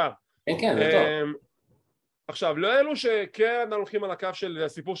בסיפור. עכשיו, כן, זה טוב. עכשיו, לא אלו שכן הולכים על הקו של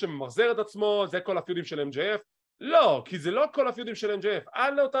הסיפור שממחזר את עצמו, זה כל הפיודים של MJF, לא, כי זה לא כל הפיודים של MJF,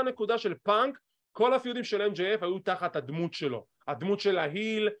 עד לאותה נקודה של פאנק, כל הפיודים של MJF היו תחת הדמות שלו, הדמות של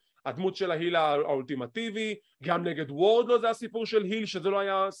ההיל, הדמות של ההיל האולטימטיבי, גם נגד וורדלו זה הסיפור של היל, שזה לא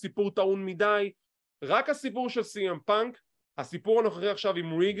היה סיפור טעון מדי, רק הסיפור של CM פאנק, הסיפור הנוכחי עכשיו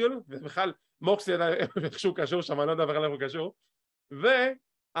עם ריגל, ובכלל מוקסלי איכשהו קשור שם, אני לא יודע בכלל איפה קשור,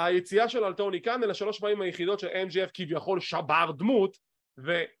 והיציאה שלו על טוני כאן, אלה 3 פעמים היחידות של MJF כביכול שבר דמות,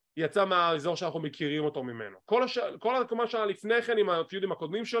 ויצא מהאזור שאנחנו מכירים אותו ממנו. כל מה שהיה לפני כן עם הפיודים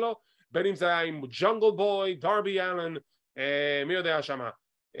הקודמים שלו, בין אם זה היה עם ג'ונגל בוי, דרבי אלן, מי יודע שמה,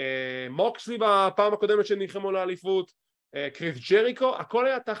 מוקסלי בפעם הקודמת שנלחמו לאליפות, קריס ג'ריקו, הכל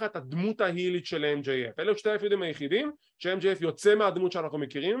היה תחת הדמות ההילית של MJF. אלו 2 הפיודים היחידים ש-MJF יוצא מהדמות שאנחנו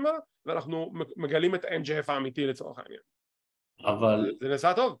מכירים בה, ואנחנו מגלים את MJF האמיתי לצורך העניין. אבל... זה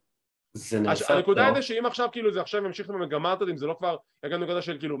נעשה טוב. הנקודה היא שאם עכשיו כאילו זה עכשיו ימשיך במגמה הזאת, אם זה לא כבר, הגענו נקודה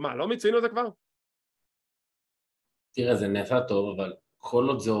של כאילו, מה, לא מצינו את זה כבר? תראה, זה נעשה טוב, אבל כל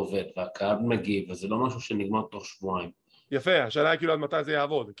עוד זה עובד, והקהל מגיב, וזה לא משהו שנגמר תוך שבועיים. יפה, השאלה היא כאילו עד מתי זה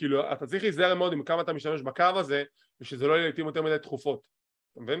יעבוד. כאילו, אתה צריך להיזהר מאוד עם כמה אתה משתמש בקו הזה, ושזה לא יהיה לעתים יותר מדי תכופות.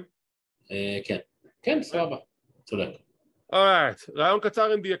 אתה מבין? כן. כן, סבבה. צודק. אורייט, רעיון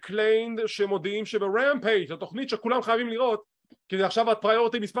קצר עם The Acclaimed שמודיעים שברמפייג', התוכנית שכולם חייבים לראות, כי זה עכשיו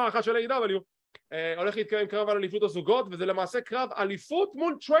הפריורטי מספר 1 של AEW, הולך להתקיים קרב על אליפות הזוגות, וזה למעשה קרב אליפות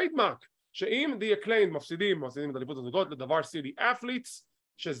מול טריידמרק, שאם The Acclaimed מפסידים את אליפות הזוגות לדבר סיטי את'ליטס,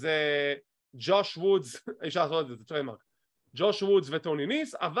 שזה ג'וש וודס, אפשר לעשות את זה, זה טריידמרק, ג'וש וודס וטוני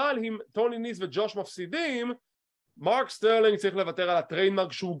ניס, אבל אם טוני ניס וג'וש מפסידים, מרק סטרלינג צריך לוותר על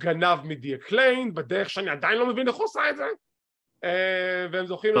הטריידמרק שהוא גנב מ-The Acclaimed, בדרך שאני עדיין לא מבין איך הוא עושה את זה, והם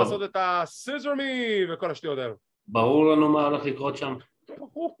זוכים לעשות את הסיזר מי וכל השטויות האלה. ברור לנו מה הולך לקרות שם.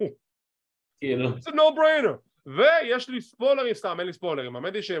 כאילו. זה no brainer. ויש לי ספוילרים, סתם, אין לי ספוילרים.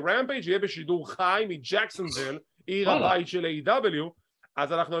 האמת היא שרמפייג' יהיה בשידור חי מג'קסונוויל, עיר הבית של AEW,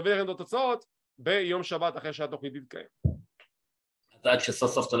 אז אנחנו נביא לכם את התוצאות ביום שבת אחרי שהתוכנית תתקיים. אז עד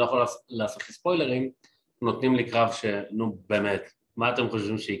שסוף סוף אתה לא יכול לעשות לי ספוילרים, נותנים לי קרב נו באמת, מה אתם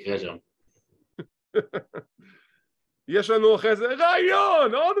חושבים שיקרה שם? יש לנו אחרי זה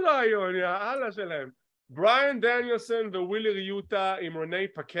רעיון, עוד רעיון, יאללה שלהם. בריאן דניאלסון ווילי ריוטה עם רני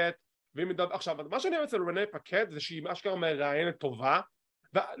פקט, עכשיו, מה שאני אוהב אצל רני פקט זה שהיא אשכרה מראיינת טובה,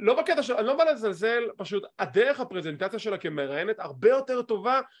 ולא בקטע של, אני לא בא לזלזל, פשוט הדרך הפרזנטציה שלה כמראיינת הרבה יותר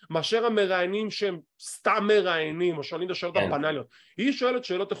טובה מאשר המראיינים שהם סתם מראיינים או שואלים את השאלות הבנאליות. היא שואלת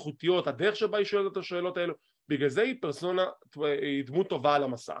שאלות איכותיות, הדרך שבה היא שואלת את השאלות האלו, בגלל זה היא פרסונה, היא דמות טובה על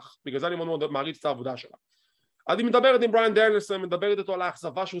המסך, בגלל זה אני מאוד מאוד מעריץ את העבודה שלה. אז היא מדברת עם בריאן דניאלסון, מדברת איתו על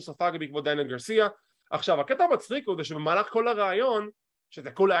האכזבה שהוא ספג בעקבות דניאל גרסיה. עכשיו, הקטע המצחיק הוא זה שבמהלך כל הרעיון,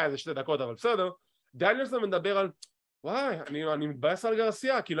 שזה כולה היה איזה 2 דקות אבל בסדר, דניאלסון מדבר על וואי, אני מתבאס על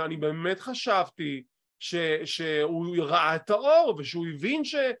גרסיה, כאילו אני באמת חשבתי שהוא ראה את האור ושהוא הבין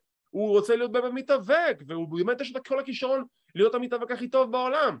שהוא רוצה להיות באמת מתאבק והוא באמת יש את כל הכישרון להיות המתאבק הכי טוב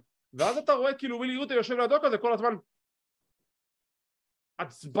בעולם, ואז אתה רואה כאילו ווילי ריוטה יושב לידו כזה כל הזמן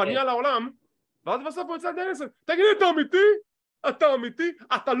עצבני על העולם, ואז בסוף הוא יוצא דניאלסון, תגיד לי, אתה אמיתי? אתה אמיתי?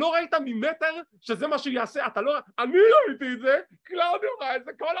 אתה לא ראית ממטר שזה מה שיעשה? אתה לא... אני ראיתי את זה, קלאודיו ראה את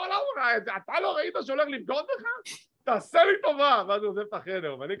זה, כל העולם ראה את זה, אתה לא ראית שהולך לבגוד בך? תעשה לי טובה, ואז הוא עוזב את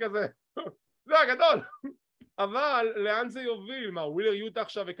החדר, ואני כזה, זה הגדול. אבל לאן זה יוביל? מה, ווילי ריוטה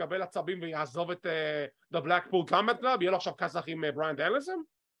עכשיו יקבל עצבים ויעזוב את The Blackpool Combat Club? יהיה לו עכשיו כסח עם בריאן דניאלסון?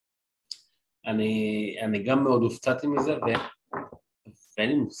 אני גם מאוד הופתעתי מזה, ואין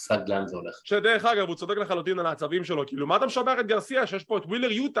לי מושג לאן זה הולך. שדרך אגב, הוא צודק לחלוטין על העצבים שלו, כאילו מה אתה משבח את גרסיה שיש פה את ווילי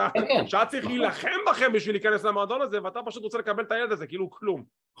ריוטה, שאת צריך להילחם בכם בשביל להיכנס למועדון הזה, ואתה פשוט רוצה לקבל את הילד הזה, כאילו כלום.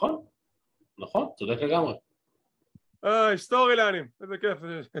 נכון, צודק לגמרי. סטורי לאנים,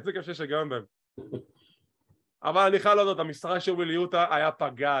 איזה כיף שיש היגיון בהם. אבל אני חייב להודות, המשחק של ווילי ריוטה היה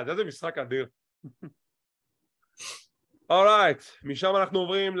פגז, איזה משחק אדיר. אורייט, משם אנחנו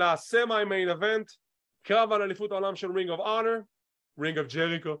עוברים לסמי מיין איבנט, קרב על אליפות העולם של רינג אוף אונר, רינג אוף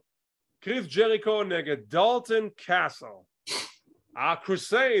ג'ריקו, קריס ג'ריקו נגד דולטון קאסל.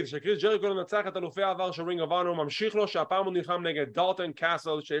 הקרוסייד שקריס ג'ריקו לנצח את אלופי העבר של רינג אוף אונר ממשיך לו שהפעם הוא נלחם נגד דולטון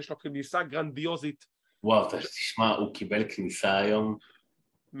קאסל שיש לו כניסה גרנדיוזית. וואו, תשמע, הוא קיבל כניסה היום.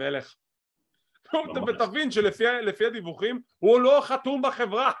 מלך. ותבין שלפי הדיווחים הוא לא חתום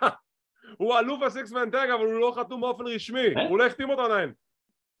בחברה. הוא אלוף ה-6-man tag אבל הוא לא חתום באופן רשמי. הוא לא החתים אותו עדיין.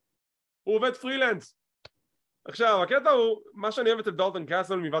 הוא עובד פרילנס. עכשיו, הקטע הוא, מה שאני אוהב אצל דולטון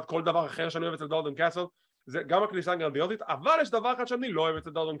קאסל, מלבד כל דבר אחר שאני אוהב אצל דולטון קאסל, זה גם הכניסה הגרנדיוזית, אבל יש דבר אחד שאני לא אוהב אצל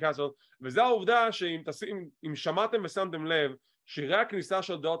דולטון קאסל, וזה העובדה שאם שמעתם ושמתם לב, שירי הכניסה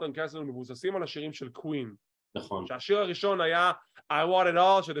של דולטון קאסל מבוססים על השירים של קווין. נכון. שהשיר הראשון היה I want it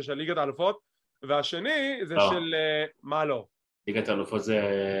all, שזה של ליגת האלופות, והשני זה של, מה לא? ליגת האלופות זה...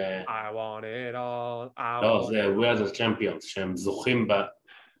 I want it all, לא, זה We are the champions, שהם זוכים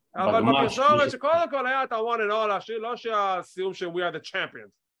אבל בפרסומת שקודם כל היה את I want it all, השיר, לא שהסיום של We are the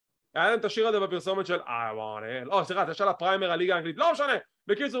champions. היה להם את השיר הזה בפרסומת של I want it all, סליחה, זה של הפריימר הליגה האנגלית, לא משנה,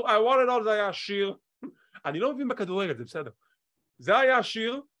 בקיצור, I want it all זה היה השיר, אני לא מבין בכדורגל, זה בסדר. זה היה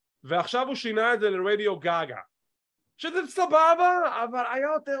השיר, ועכשיו הוא שינה את זה לרדיו גאגה. שזה סבבה, אבל היה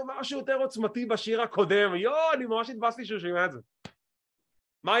משהו יותר עוצמתי בשיר הקודם, אני ממש התבאסתי שהוא שינה את זה.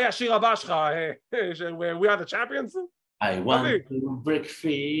 מה היה השיר הבא שלך, We are the champions? I want to break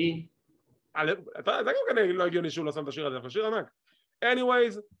free. אתה גם כנראה לא הגיוני שהוא לא שם את השיר הזה, אבל שיר ענק.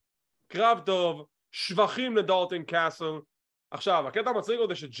 anyways, קרב טוב, שבחים לדולטון קאסל. עכשיו, הקטע המצחיק הוא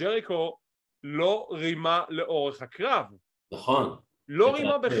זה שג'ריקו לא רימה לאורך הקרב. נכון. לא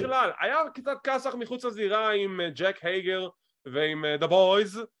רימה בכלל. היה קצת כסח מחוץ לזירה עם ג'ק הייגר ועם The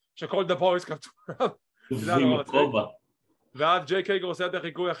Boys, שכל The Boys כתוב. ואז ג'ק הייגר עושה את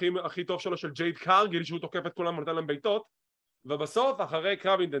החיקוי הכי טוב שלו של ג'ייד קארגל, שהוא תוקף את כולם ונותן להם ביתות, ובסוף, אחרי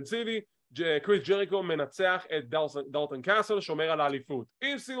קרב אינטנסיבי, קריס ג'ריקו מנצח את דולטון קאסל, שומר על האליפות.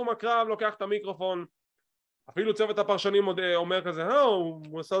 עם סיום הקרב, לוקח את המיקרופון, אפילו צוות הפרשנים אומר כזה,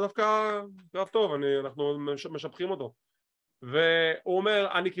 הוא עשה דווקא קרב טוב, אנחנו משבחים אותו. והוא אומר,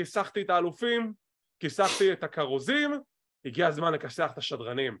 אני כיסחתי את האלופים, כיסחתי את הקרוזים, הגיע הזמן לכסח את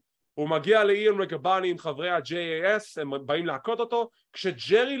השדרנים. הוא מגיע לאיין רגבני עם חברי ה-JAS, הם באים להכות אותו,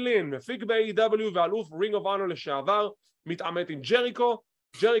 כשג'רי לין, מפיק ב-AEW ואלוף רינג אוף אונר לשעבר, מתעמת עם ג'ריקו,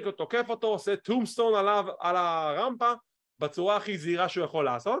 ג'ריקו תוקף אותו, עושה טומסטון עליו על הרמפה, בצורה הכי זהירה שהוא יכול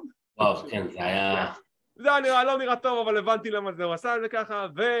לעשות. וואו, כן, זה היה... זה לא נראה טוב, אבל הבנתי למה זה, הוא עשה את זה ככה,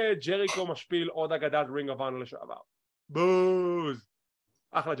 וג'ריקו משפיל עוד אגדת רינג אוף אונר לשעבר. בוז.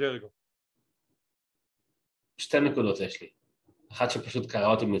 אחלה ג'ריקו. 2 נקודות יש לי. אחת שפשוט קראה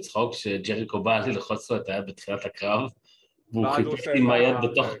אותי מצחוק, שג'ריקו בא לי לחוץ לו את היד בתחילת הקרב, והוא חיפש עם היד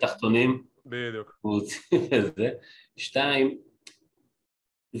בתוך התחתונים. בדיוק. והוא הוציא בזה. 2,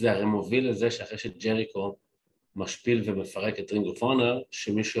 זה הרי מוביל לזה שאחרי שג'ריקו משפיל ומפרק את רינג אוף אונר,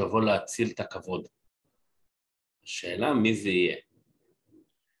 שמישהו יבוא להציל את הכבוד. השאלה מי זה יהיה.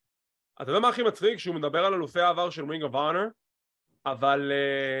 אתה יודע מה הכי מצחיק? שהוא מדבר על אלופי העבר של רינג אוף אונר, אבל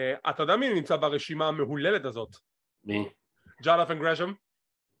אתה יודע מי נמצא ברשימה המהוללת הזאת? מי? ג'ונתן גרשם.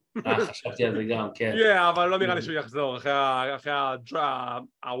 חשבתי על זה גם, כן. אבל לא נראה לי שהוא יחזור אחרי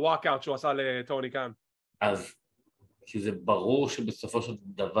הוואקאוט שהוא עשה לטוני קאהן. אז, כי זה ברור שבסופו של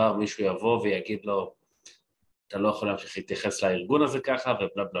דבר מישהו יבוא ויגיד לו, אתה לא יכול להמשיך להתייחס לארגון הזה ככה,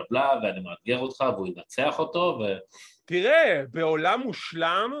 ובלה בלה בלה, ואני מאתגר אותך, והוא ינצח אותו, תראה, בעולם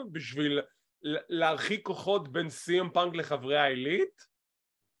מושלם, בשביל להרחיק כוחות בין סי.אם פאנק לחברי העילית,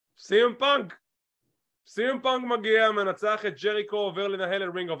 סי.אם פאנק מגיע, מנצח את ג'ריקו, עובר לנהל את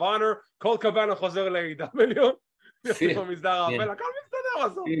רינג אוף אונר, כל קבנה חוזר ל-AEW, יוצא במסדר האפל, הכל מסתדר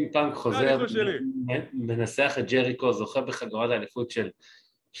בסוף. סי.אם פאנק חוזר, מנסח את ג'ריקו, זוכה בחגורת האליפות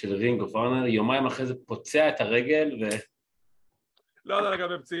של רינג אוף אונר, יומיים אחרי זה פוצע את הרגל לא יודע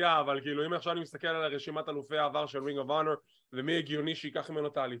לגבי פציעה, אבל כאילו אם עכשיו אני מסתכל על רשימת אלופי העבר של רינג אוף אונר, ומי הגיוני שיקח ממנו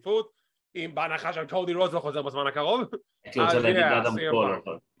את האליפות, אם בהנחה של קודי רוז לא חוזר בזמן הקרוב, הייתי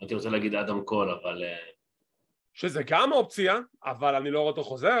רוצה להגיד אדם קול, אבל... שזה גם אופציה, אבל אני לא רואה אותו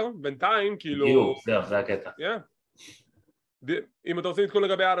חוזר, בינתיים כאילו... זה הקטע. אם אתה רוצה לתקון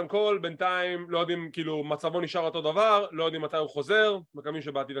לגבי אדם קול, בינתיים לא יודעים, כאילו מצבו נשאר אותו דבר, לא יודעים מתי הוא חוזר, מקווים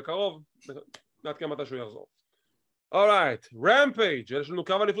שבעתיד הקרוב, נעדכן מתי שהוא יחזור. אורייט, רמפייג', יש לנו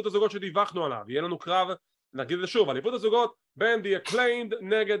קרב אליפות הזוגות שדיווחנו עליו, יהיה לנו קרב, נגיד את זה שוב, אליפות הזוגות בין The Acclaimed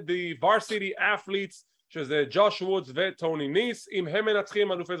נגד The Varsity Athletes, שזה ג'וש וודס וטוני ניס, אם הם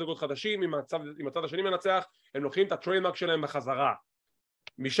מנצחים אלופי זוגות חדשים, אם הצד השני מנצח, הם לוקחים את הטריידמרק שלהם בחזרה.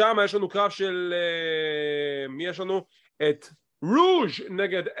 משם יש לנו קרב של, מי יש לנו? את רוז'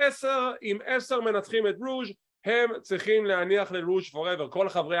 נגד 10, אם 10 מנצחים את רוז' הם צריכים להניח לרוז' forever, כל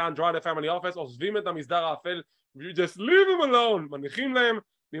חברי האנדרדה פמילי אופס עוזבים את המסדר האפל, you just leave them alone, מניחים להם,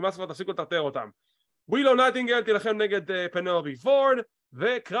 נמאס כבר תפסיקו לטרטר אותם. ווילו נייטינגל תילחם נגד פנלובי פורד,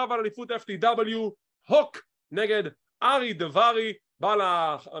 וקרב על אליפות FTW, הוק נגד ארי דברי, בעל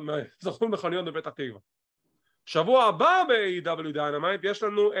הזכות מכוניות בבית התקווה. שבוע הבא ב-AEW DYNAMITE יש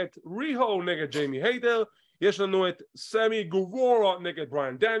לנו את ריהו נגד ג'יימי היידר, יש לנו את סמי גווארה נגד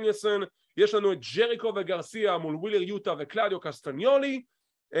בריאן דניאלסון, יש לנו את ג'ריקו וגרסיה מול ווילר יוטה וקלאדיו קסטניולי,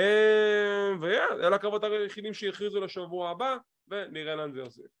 ואלה הקרבות היחידים שהכריזו לשבוע הבא, ונראה לאן זה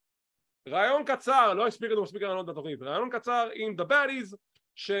יוסיף. רעיון קצר, לא הספיק לנו מספיק רעיונות בתוכנית, רעיון קצר עם The Baddies,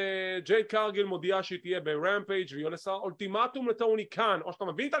 שג'ייד קארגיל מודיעה שהיא תהיה ברמפייג' והיא עושה אולטימטום לטוני קאהן, או שאתה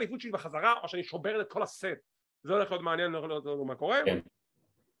מביא את האליפות שלי בחזרה, או שאני שובר את כל הסט. זה הולך להיות מעניין, הולך להיות מה קורה.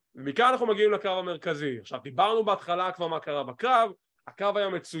 ומכאן אנחנו מגיעים לקרב המרכזי. עכשיו, דיברנו בהתחלה כבר מה קרה בקרב, הקרב היה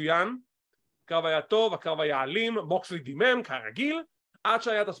מצוין, הקרב היה טוב, הקרב היה אלים, מוקסלי דימם, כרגיל, עד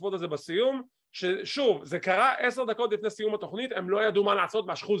שהיה את הספוט הזה בסיום, ששוב, זה קרה 10 דקות לפני סיום התוכנית, הם לא ידעו מה לעשות,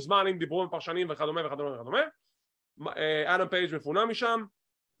 משכו זמן, אם דיברו עם פרשנים וכדומה וכדומה וכדומה. אדם פייג' מפונה משם,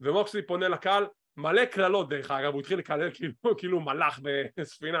 ומוקסלי פונה לקהל, מלא כללות דרך אגב, הוא התחיל לקלל כאילו מלאך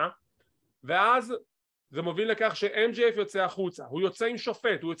בספינה, ואז זה מוביל לכך ש-MJF יוצא החוצה, הוא יוצא עם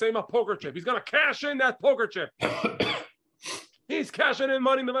שופט, הוא יוצא עם הפוקר צ'פ, he's gonna cash in that poker chip, he's cashing in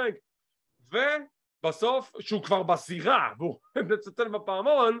money in the bank, ובסוף, שהוא כבר בזירה, והוא מצטט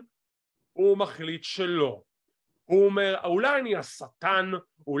בפעמון, הוא מחליט שלא. הוא אומר, אולי אני השטן,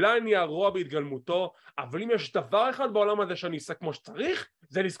 אולי אני הרוע בהתגלמותו, אבל אם יש דבר אחד בעולם הזה שאני אעשה כמו שצריך,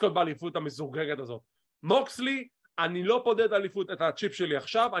 זה לזכות באליפות המזורגגת הזאת. מוקסלי, אני לא פודד אליפות את הצ'יפ שלי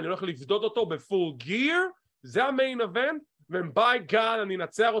עכשיו, אני הולך לבדוד אותו בפול גיר, זה המיין אבנט, וביי גאד אני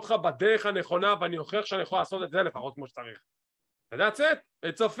אנצח אותך בדרך הנכונה, ואני אוכיח שאני יכול לעשות את זה לפחות כמו שצריך. That's it,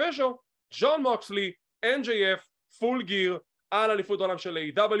 it's official, ג'ון מוקסלי, NJF, פול גיר, על אליפות העולם של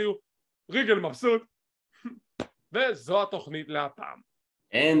AEW, ריגל מבסוט, וזו התוכנית להפעם.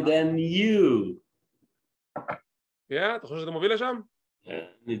 And then you. אתה חושב שאתה מוביל לשם?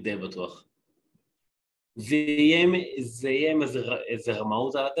 אני די בטוח. זה יהיה עם איזה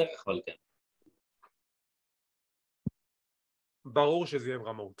רמאות על הדרך, אבל כן. ברור שזה יהיה עם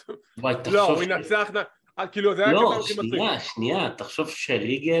רמאות. לא, הוא ינצח, כאילו זה היה לא, שנייה, תחשוב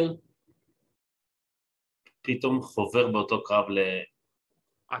שריגל פתאום חובר באותו קרב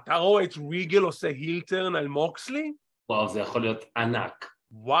אתה רואה את ריגל עושה הילטרן על מוקסלי? וואו, זה יכול להיות ענק.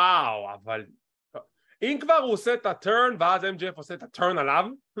 וואו, אבל... אם כבר הוא עושה את הטרן, ואז MJF עושה את הטרן עליו,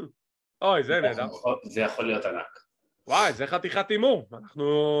 אוי, זה נהדר. זה יכול להיות ענק. וואי, זה חתיכת הימור,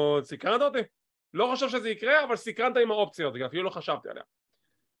 אנחנו סקרנת אותי. לא חושב שזה יקרה, אבל סקרנת עם האופציות, אפילו לא חשבתי עליה.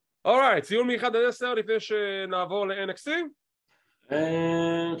 אורייט, ציון מ-1 עד 10 לפני שנעבור ל-NXT? 6.5,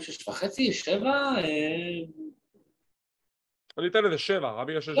 7? אני אתן לזה 7,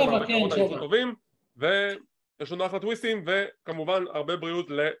 רבי יש 7, הרבה קרבות עדיפות טובים, ויש לנו אחלה טוויסטים, וכמובן הרבה בריאות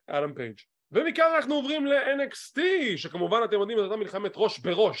לאדם פייג'. ומכאן אנחנו עוברים ל-NXT, שכמובן אתם יודעים, זאת הייתה מלחמת ראש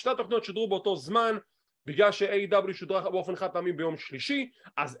בראש, שתי התוכניות שודרו באותו זמן, בגלל ש-AEW שודרה באופן חד פעמי ביום שלישי,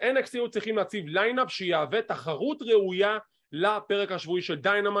 אז NXT היו צריכים להציב ליינאפ שיהווה תחרות ראויה לפרק השבועי של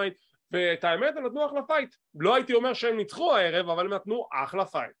דיינמייט, ואת האמת הם נתנו אחלה פייט. לא הייתי אומר שהם ניצחו הערב, אבל הם נתנו אחלה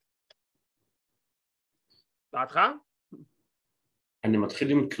פייט. דעתך? אני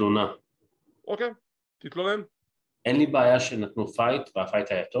מתחיל עם תלונה. אוקיי, תתלונן. אין לי בעיה שנתנו פייט,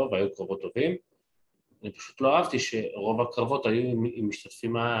 והפייט היה טוב, והיו קרבות טובים. אני פשוט לא אהבתי שרוב הקרבות היו עם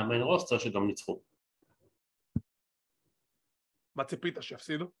משתתפים מהמיין רוסטר שגם ניצחו. מה ציפית,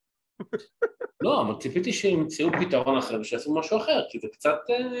 שיפסידו? לא, אבל ציפיתי שימצאו פתרון אחר ושיעשו משהו אחר, כי זה קצת...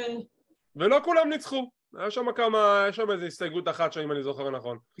 ולא כולם ניצחו. יש שם איזו הסתייגות אחת שאם אני זוכר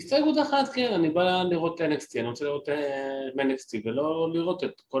נכון. הסתייגות אחת, כן, אני בא לראות NXT, אני רוצה לראות NXT ולא לראות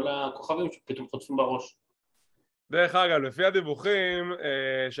את כל הכוכבים שפתאום חוטפים בראש. דרך אגב, לפי הדיווחים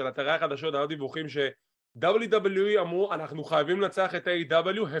של אתרי החדשות, היו דיווחים ש-WWE אמרו, אנחנו חייבים לנצח את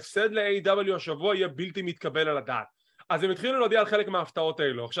AEW, הפסד ל-AEW השבוע יהיה בלתי מתקבל על הדעת. אז הם התחילו להודיע על חלק מההפתעות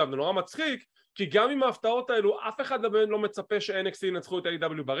האלו. עכשיו, זה נורא מצחיק, כי גם עם ההפתעות האלו, אף אחד לא מצפה ש-NXT ינצחו את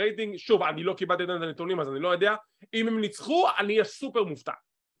AEW ברייטינג. שוב, אני לא קיבלתי את הנתונים, אז אני לא יודע. אם הם ניצחו, אני אהיה סופר מופתע.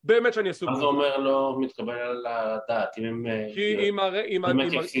 באמת שאני אהיה סופר מופתע. מה זה אומר לא מתקבל על הדעת? אם הם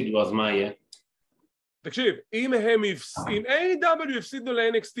יפסידו, אז מה יהיה? תקשיב, אם AEW יפסידו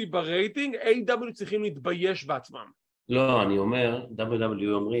ל-NXT ברייטינג, AEW צריכים להתבייש בעצמם. לא, אני אומר,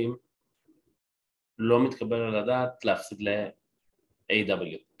 WWE אומרים, לא מתקבל על הדעת להפסיד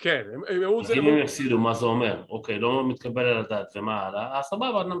ל-AEW. כן, אז אם הם יפסידו, מה זה אומר? אוקיי, לא מתקבל על הדעת, ומה,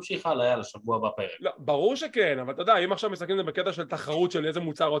 סבבה, נמשיך הלאה, יאללה, שבוע הבא פרק. לא, ברור שכן, אבל אתה יודע, אם עכשיו מסתכלים את זה בקטע של תחרות של איזה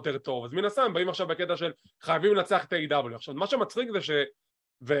מוצר יותר טוב, אז מן הסתם הם באים עכשיו בקטע של חייבים לנצח את AEW. עכשיו, מה שמצחיק זה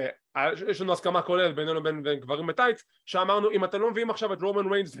ויש לנו הסכמה כוללת בינינו לבין גברים בטייץ, שאמרנו, אם אתם לא מביאים עכשיו את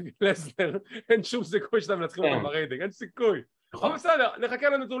רומן ריינס ולסנר, אין שום סיכוי שאתם מנצחים אותם ברייטינג, אין סיכוי. אבל בסדר, נחכה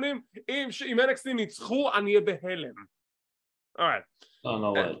לנתונים, אם NXT ניצחו, אני אהיה בהלם. לא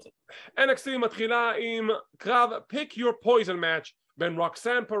רואה את זה. NXT מתחילה עם קרב Pick Your Poison Match בין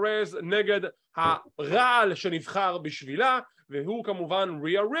רוקסן פרז נגד הרעל שנבחר בשבילה, והוא כמובן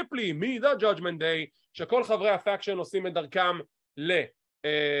ריה ריפלי מ-The Judgment Day, שכל חברי הפאקשן עושים את דרכם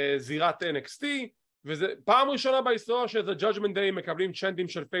לזירת NXT, וזה פעם ראשונה בהיסטוריה ש-The Judgment Day מקבלים צ'נטים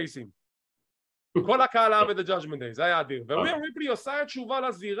של פייסים. כל הקהל אהב את The Judgment Day, זה היה אדיר. וריה ריפלי עושה את תשובה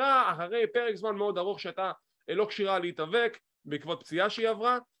לזירה אחרי פרק זמן מאוד ארוך שהייתה לא קשירה להתאבק בעקבות פציעה שהיא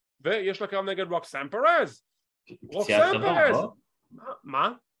עברה, ויש לה קרב נגד רוקסן פרז. רוקסן פרז!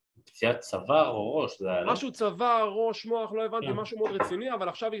 מה? פציעת צוואר או ראש? משהו צוואר, ראש, מוח, לא הבנתי, משהו מאוד רציני, אבל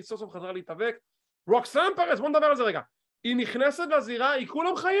עכשיו היא סוף סוף חזרה להתאבק. רוקסן פרז, בוא נדבר על זה רגע. היא נכנסת לזירה, היא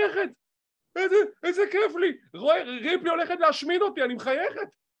כולה מחייכת. איזה כיף לי. ריפלי הולכת להשמיד אותי, אני מחייכת.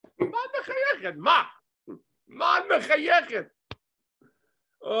 מה את מחייכת? מה את מחייכת?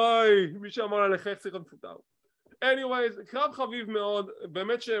 אוי, מי שאמר לה לחייך צריך מפוטר. anyways, קרב חביב מאוד,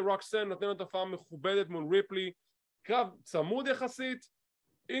 באמת שרוקסן נותנת תופעה מכובדת מול ריפלי, קרב צמוד יחסית,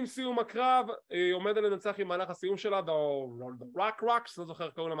 עם סיום הקרב, היא עומדת לנצח עם מהלך הסיום שלה, The Rock Rocks, לא זוכר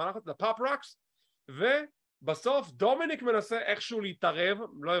קוראים למהלך, The Pop Rocks, ובסוף דומיניק מנסה איכשהו להתערב,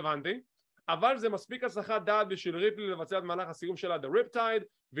 לא הבנתי, אבל זה מספיק הסחת דעת בשביל ריפלי לבצע את מהלך הסיום שלה, The Riptide,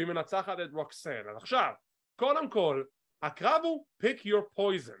 והיא מנצחת את רוקסן. אז עכשיו, קודם כל, הקרב הוא Pick Your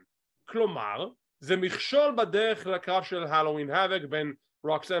Poison, כלומר, זה מכשול בדרך לקרב של הלואוין האבק בין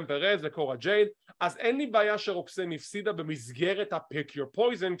רוקסן פרז וקורה ג'ייד, אז אין לי בעיה שרוקסן הפסידה במסגרת ה-Pick Your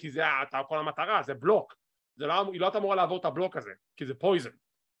Poison, כי זה כל המטרה, זה בלוק, היא לא אמורה לעבור את הבלוק הזה, כי זה פויזן.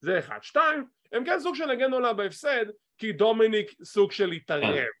 זה אחד. שתיים, הם כן סוג של הגנו לה בהפסד, כי דומיניק סוג של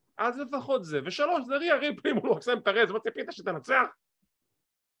להתערב. אז לפחות זה. ושלוש, זה ריה ריפלי מול רוקסן פרז, מה ציפית שתנצח?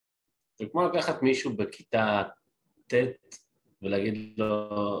 זה כמו לקחת מישהו בכיתה ט' ולהגיד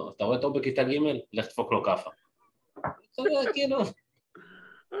לו, אתה רואה טוב בכיתה ג', לך תפוק לו כפה. זה כאילו...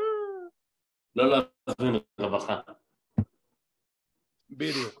 לא להזמין רווחה.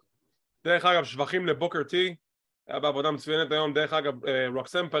 בדיוק. דרך אגב, שבחים לבוקר טי, היה בעבודה מצוינת היום, דרך אגב,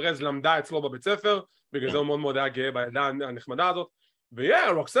 רוקסן פרז למדה אצלו בבית ספר, בגלל זה הוא מאוד מאוד היה גאה בילדה הנחמדה הזאת,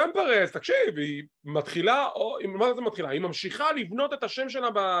 רוקסן פרז, תקשיב, היא מתחילה, מה זה מתחילה? היא ממשיכה לבנות את השם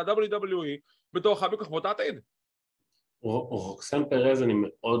שלה ב-WWE בתור אחת מכוכבות העתיד. רוקסן פרז אני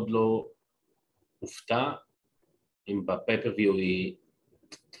מאוד לא הופתע אם בפייפריוויו היא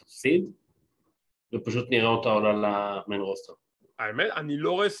תפסיד, ופשוט נראה אותה עולה למיין רוסטר. האמת, אני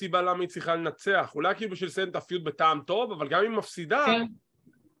לא רואה סיבה למה היא צריכה לנצח, אולי כאילו בשביל לסיים את הפיוט בטעם טוב, אבל גם אם היא מפסידה, כן.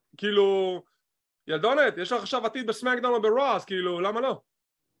 כאילו, ילדונת, יש לך עכשיו עתיד בסמקדאון או ברוז, כאילו, למה לא?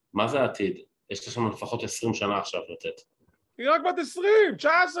 מה זה העתיד? יש לה שם לפחות 20 שנה עכשיו לתת. היא רק בת 20,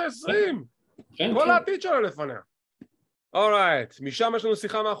 19, 20. כן, כל כן. העתיד שלה לפניה. אורייט, משם יש לנו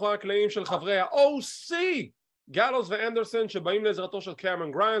שיחה מאחורי הקלעים של חברי ה-OC, גלוס ואנדרסון, שבאים לעזרתו של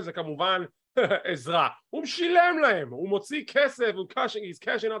קאהן גריינס, זה כמובן עזרה. הוא משילם להם, הוא מוציא כסף, he's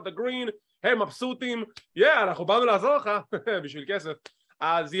cashing out the green, הם מבסוטים, אנחנו באנו לעזור לך בשביל כסף.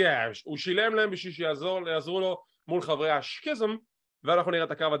 אז הוא שילם להם בשביל שיעזרו לו מול חברי השקיזם, ואנחנו נראה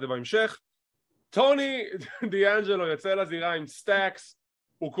את הקרב הזה בהמשך. טוני דיאנג'לו יוצא לזירה עם סטאקס,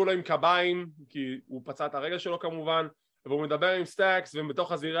 הוא כולו עם קביים, כי הוא פצע את הרגל שלו כמובן, והוא מדבר עם סטאקס,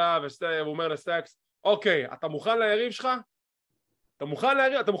 ובתוך הזירה, והוא אומר לסטאקס, אוקיי, אתה מוכן ליריב שלך?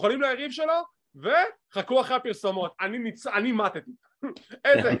 אתם מוכנים ליריב שלו? וחכו אחרי הפרסומות, אני מתתי.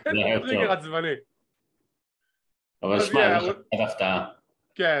 איזה טריגר עצבני. אבל שמע, זה הפתעה.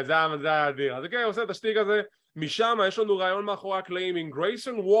 כן, זה היה אדיר. אז כן, הוא עושה את השטיק הזה. משם יש לנו רעיון מאחורי הקלעים עם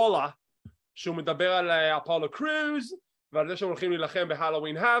גרייסון וולה, שהוא מדבר על אפולו קרוז, ועל זה שהם הולכים להילחם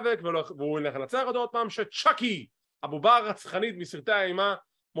בהלווין האבק, והוא הולך לנצח אותו עוד פעם, שצ'אקי, הבובה הרצחנית מסרטי האימה,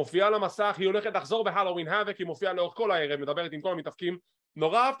 מופיעה למסך, היא הולכת לחזור בהלווין האבק, היא מופיעה לאורך כל הערב, מדברת עם כל המתאבקים.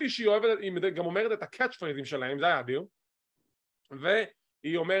 נורא אהבתי שהיא אוהבת, היא גם אומרת את הקאץ' פרייזים שלהם, זה היה אדיר.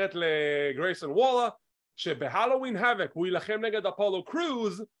 והיא אומרת לגרייסון וולה, שבהלווין האבק הוא ילחם נגד אפולו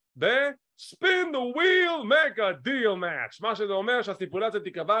קרוז, ב-spin the wheel, make a deal match. מה שזה אומר שהסטיפולציה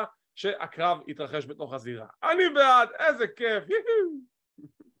תיקבע שהקרב יתרחש בתוך הזירה. אני בעד, איזה כיף.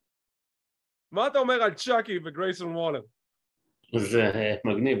 מה אתה אומר על צ'אקי וגרייסון וולר? זה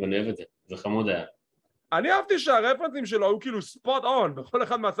מגניב, אני אוהב את זה, זה חמוד היה. אני אהבתי שהרפרנסים שלו היו כאילו ספוט און, בכל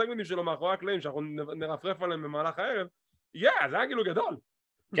אחד מהסגמנטים שלו מאחורי הקלעים, שאנחנו נרפרף עליהם במהלך הערב, זה היה כאילו גדול.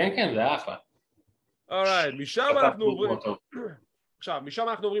 כן, כן, זה היה אחלה. אורייט, משם אנחנו עוברים... עכשיו, משם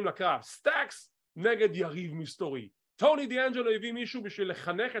אנחנו עוברים לקרב, סטאקס נגד יריב מסתורי. טוני דיאנג'לו הביא מישהו בשביל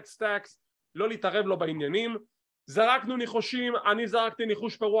לחנך את סטאקס, לא להתערב לו בעניינים. זרקנו ניחושים, אני זרקתי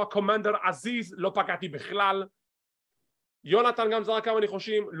ניחוש פרוע קומנדר עזיז, לא פגעתי בכלל. יונתן גם זרק כמה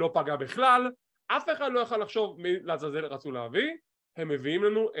ניחושים, לא פגע בכלל. אף אחד לא יכול לחשוב מי לעזאזל רצו להביא. הם מביאים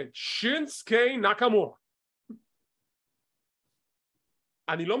לנו את שינסקי נקמורה.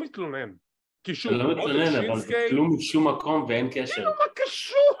 אני לא מתלונן. כי שוב, אני לא מתלונן, אבל זה כלום משום מקום ואין קשר. מה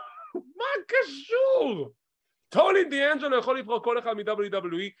קשור? מה קשור? טוני דיאנג'לו יכול לבחור כל אחד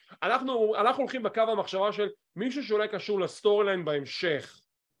מ-WWE. אנחנו הולכים בקו המחשבה של מישהו שאולי קשור לסטורי ליין בהמשך.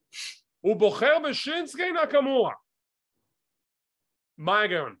 הוא בוחר בשינסקי נקמורה. מה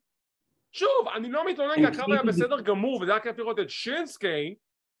ההיגיון? שוב, אני לא מתלונן כי הקרב היה בסדר גמור וזה היה כיף לראות את שינסקי,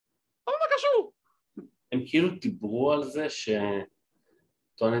 אבל מה קשור? הם כאילו דיברו על זה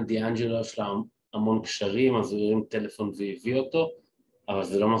שטוני דיאנג'לו יש לה המון קשרים, אז הוא הרים טלפון והביא אותו, אבל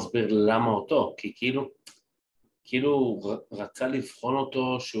זה לא מסביר למה אותו, כי כאילו רצה לבחון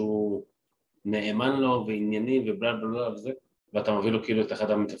אותו שהוא נאמן לו וענייני ובלה בלה בלה וזה, ואתה מביא לו כאילו את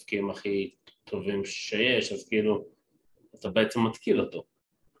אחד המתאבקים הכי טובים שיש, אז כאילו אתה בעצם מתקיל אותו.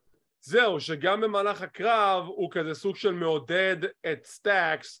 זהו, שגם במהלך הקרב הוא כזה סוג של מעודד את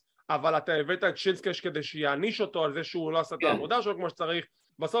סטאקס, אבל אתה הבאת את שינסקי כדי שיעניש אותו על זה שהוא לא עשה את העבודה שלו כמו שצריך.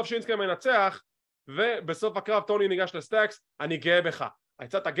 בסוף שינסקי מנצח, ובסוף הקרב טוני ניגש לסטאקס, אני גאה בך.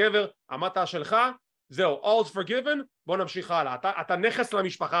 היצאת הגבר, המטה שלך, זהו, all's forgiven, בוא נמשיך הלאה. אתה נכס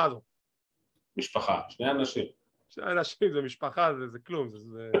למשפחה הזו. משפחה, שני אנשים. שני אנשים, זה משפחה, זה כלום,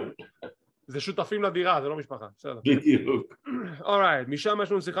 זה שותפים לדירה, זה לא משפחה, בסדר. בדיוק. אורייט, משם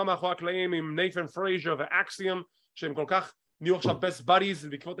יש לנו שיחה מאחורי הקלעים עם ניית'ן פרייזר ואקסיום, שהם כל כך נהיו עכשיו best buddies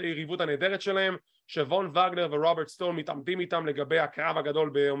בעקבות היריבות הנהדרת שלהם, שוון וגנר ורוברט סטון מתעמתים איתם לגבי הקרב הגדול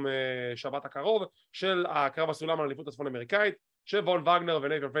ביום שבת הקרוב, של הקרב הסולם על האליפות הצפון אמריקאית, שוון וגנר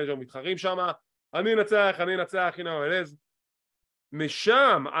וניית'ן פרייזר מתחרים שם, אני אנצח, הנה המלז.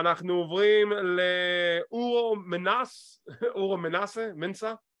 משם אנחנו עוברים לאורו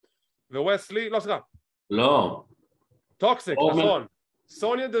מנסה, וווסלי, לא סליחה. לא. טוקסיק, נכון.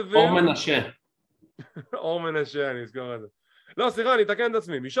 סוניה דוויל. אור מנשה, אני אזכור את זה. לא, סליחה, אני אתקן את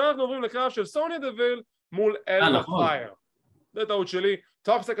עצמי. משם אנחנו עוברים לקרב של סוניה דוויל מול אל פייר. זה טעות שלי.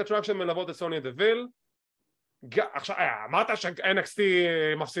 טוקסיק אטרקשן מלוות את סוניה דוויל. עכשיו, אמרת ש-NXT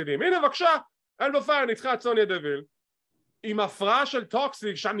מפסידים. הנה, בבקשה, אל פייר ניצחה את סוניה דוויל. עם הפרעה של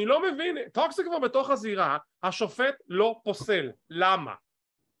טוקסיק, שאני לא מבין, טוקסיק כבר בתוך הזירה, השופט לא פוסל. למה?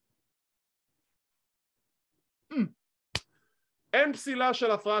 אין פסילה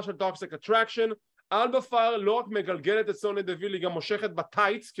של הפרעה של טוקסיק אטרקשן, אלבה פייר לא רק מגלגלת את סוניה דוויל, היא גם מושכת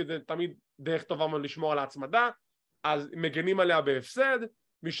בטייץ, כי זה תמיד דרך טובה מאוד לשמור על ההצמדה, אז מגנים עליה בהפסד,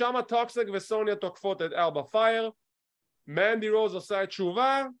 משם טוקסיק וסוניה תוקפות את אלבה פייר, מנדי רוז עושה את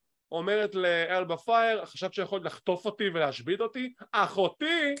תשובה, אומרת לאלבה פייר, חשבת שיכולת לחטוף אותי ולהשבית אותי?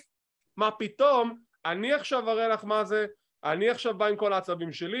 אחותי, מה פתאום? אני עכשיו אראה לך מה זה, אני עכשיו בא עם כל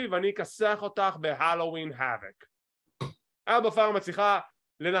העצבים שלי ואני אכסח אותך בהלווין האבק. אלבה פייר מצליחה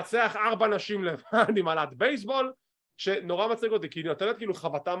לנצח 4 נשים לבד עם עלת בייסבול, שנורא מצחיק אותי, כי היא נותנת כאילו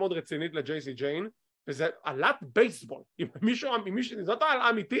חבטה מאוד רצינית לג'ייסי ג'יין, וזה עלת בייסבול. אם זאת העלה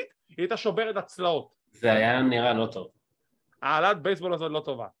אמיתית, היא הייתה שוברת הצלעות. זה היה נראה לא טוב. העלת בייסבול הזאת לא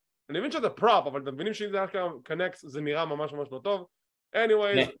טובה. אני מבין שזה פרופ, אבל אתם מבינים שאם זה היה קונקס, זה נראה ממש ממש לא טוב.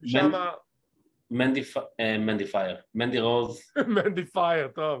 anyways, שמה... מנדי פייר. מנדי רוז. מנדי פייר,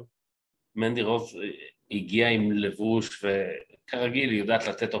 טוב. מנדי רוז הגיע עם לבוש, וכרגיל היא יודעת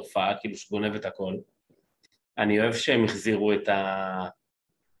לתת הופעה, כאילו שגונבת הכל. אני אוהב שהם החזירו את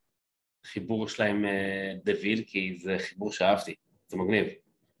החיבור שלהם דוויל, כי זה חיבור שאהבתי, זה מגניב.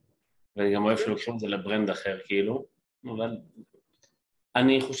 ואני גם אוהב שלוקחים את זה לברנד אחר, כאילו. אבל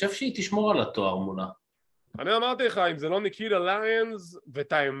אני חושב שהיא תשמור על התואר מולה. אני אמרתי לך, אם זה לא ניקיטה ליונס,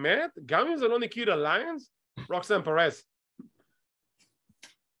 ואת האמת, גם אם זה לא ניקיטה ליונס, רוקסן פרס.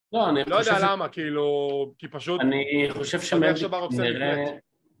 לא, אני לא יודע למה, כאילו, כי פשוט... אני חושב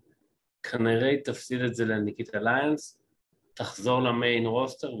כנראה היא תפסיד את זה לניקיטה ליונס, תחזור למיין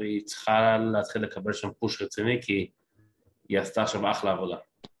רוסטר, והיא צריכה להתחיל לקבל שם פוש רציני, כי היא עשתה עכשיו אחלה עבודה.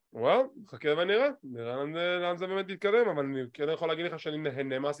 וואו, חכה ונראה, נראה לאן זה באמת יתקדם, אבל אני כן יכול להגיד לך שאני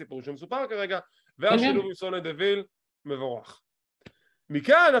נהנה מהסיפור שמסופר כרגע, והשילוב עם סוניה דוויל מבורך.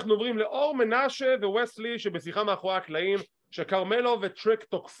 מכאן אנחנו עוברים לאור מנשה וווסלי שבשיחה מאחורי הקלעים, שקרמלו וטריק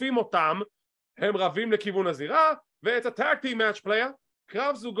תוקפים אותם, הם רבים לכיוון הזירה, ואת הטאג-טים מאץ' פלייר,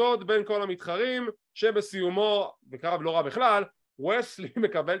 קרב זוגות בין כל המתחרים, שבסיומו, בקרב לא רע בכלל, ווסלי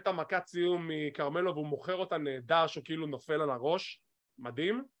מקבל את המכת סיום מקרמלו והוא מוכר אותה נהדר שהוא כאילו נופל על הראש,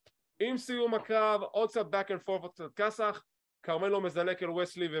 מדהים. עם סיום הקרב, עוד קצת back and forth, עוד קצת כסח, קרמלו מזנק אל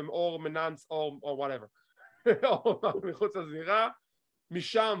ווסלי ואור מננס או whatever, או מחוץ לזירה,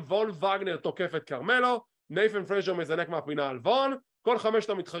 משם וון וגנר תוקף את קרמלו, ניית'ן פרייזר מזנק מהפינה על וון, כל 5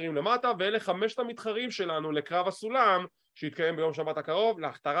 המתחרים למטה, ואלה 5 המתחרים שלנו לקרב הסולם, שיתקיים ביום שבת הקרוב,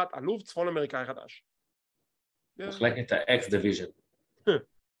 להכתרת אלוף צפון אמריקאי חדש. מחלקת ה-X Division.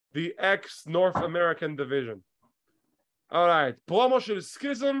 The X North American Division. אולייט, פרומו של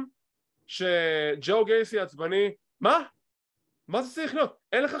סקיזם, שג'ו גייסי עצבני, מה? מה זה צריך להיות?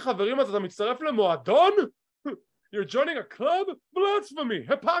 אין לך חברים אז אתה מצטרף למועדון? You're joining a club?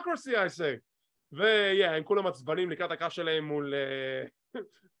 Blasphemy, hypocrisy I say. הם כולם עצבנים לקראת הקרב שלהם מול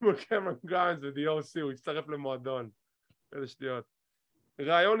קמרון גריינס ו-DOC, הוא יצטרף למועדון. איזה שטויות.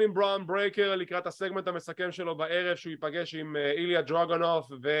 ראיון עם בראון ברייקר לקראת הסגמנט המסכם שלו בערב, שהוא ייפגש עם איליה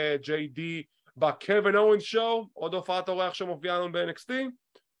דרגונוף ו-JD בקווין אורנס שואו, עוד הופעת אורח שמופיע לנו ב-NXT,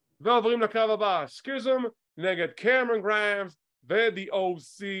 ועוברים לקרב הבא, סקיזם נגד קמרון גריינס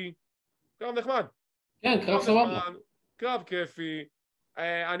ו-DOC. קרב נחמד. כן, קרב סבבה. קרב כיפי.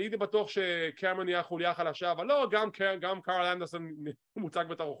 אני הייתי בטוח שקמרון יהיה חוליה חלשה, אבל לא, גם קארל אנדרסון מוצג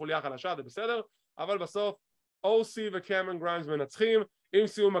בתור חוליה חלשה, זה בסדר, אבל בסוף OC וקמרון גריינס מנצחים, עם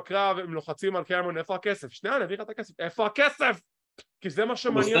סיום הקרב הם לוחצים על קמרון, איפה הכסף? שנייה, נביא לך את הכסף, איפה הכסף? כי זה מה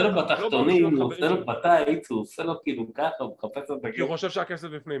שמעניין. הוא עושה לו בתחתונים, הוא עושה לו בטייץ, הוא עושה לו כאילו ככה, הוא מחפש את הכסף. כי הוא חושב שהכסף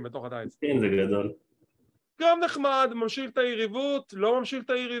בפנים, בתוך הטייץ. כן, זה גדול. גם נחמד, ממשיך את היריבות, לא ממשיך את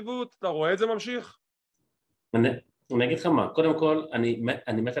היריבות, אתה רואה את זה ממשיך? אני אגיד לך מה, קודם כל,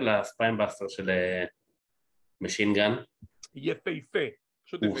 אני מת על הספיין באסטר של משינגן. יפהפה.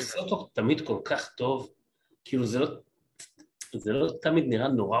 הוא עושה אותו תמיד כל כך טוב, כאילו זה לא תמיד נראה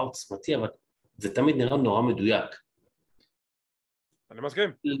נורא עוצמתי, אבל זה תמיד נראה נורא מדויק. אני מסכים.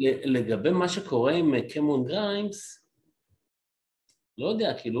 לגבי מה שקורה עם קמרון גריינס, לא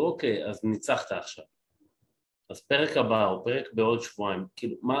יודע, כאילו אוקיי, אז ניצחת עכשיו. אז פרק הבא או פרק בעוד שבועיים,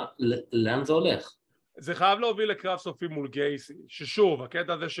 כאילו מה, לאן זה הולך? זה חייב להוביל לקרב סופי מול גייסי, ששוב,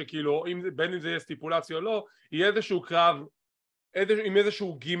 הקטע הזה שכאילו, בין אם זה יהיה סטיפולציה או לא, יהיה איזשהו קרב, עם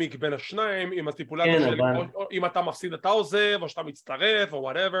איזשהו גימיק בין השניים, עם הסטיפולציה כן, של, אבל... או אם אתה מפסיד אתה עוזב, או שאתה מצטרף,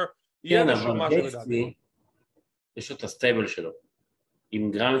 או whatever, יהיה איזשהו משהו לדעתי. כן, אבל גייסי, יש לו את הסטייבל שלו.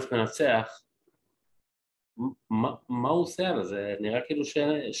 אם גריינס מנצח, מה הוא עושה על זה? נראה כאילו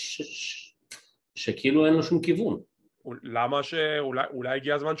שכאילו אין לו שום כיוון. למה שאולי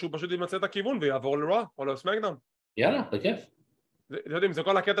הגיע הזמן שהוא פשוט ימצא את הכיוון ויעבור לרוע או לסמקדאון? יאללה, בכיף. יודעים, זה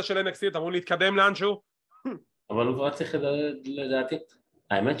כל הקטע של NXT, אתה אמור להתקדם לאנשהו? אבל הוא כבר צריך לדעתי.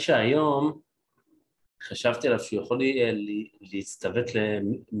 האמת שהיום חשבתי עליו שהוא יכול להצטוות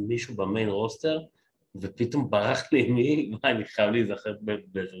למישהו במיין רוסטר ופתאום ברח לי מי, מה, אני חייב להיזכר,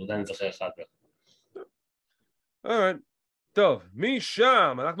 בוודאי אני זוכר אחד. טוב,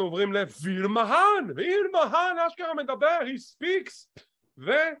 משם אנחנו עוברים לוויר מהן, ויר מהן אשכרה מדבר, he speaks,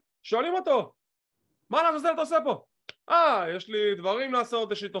 ושואלים אותו, מה לעשות אתה עושה פה? יש לי דברים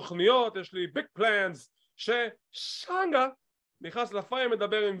לעשות, יש לי תוכניות, יש לי big plans, ששנגה נכנס לפיים,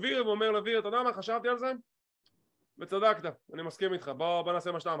 מדבר עם ויר ואומר לוויר, אתה יודע מה, חשבתי על זה? וצדקת, אני מסכים איתך, בוא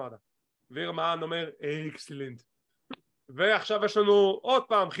נעשה מה שאתה אמרת. ויר מהן אומר, אקסלנט. ועכשיו יש לנו עוד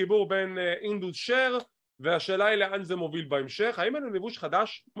פעם חיבור בין אינדוס שר, והשאלה היא לאן זה מוביל בהמשך. האם אין לבוש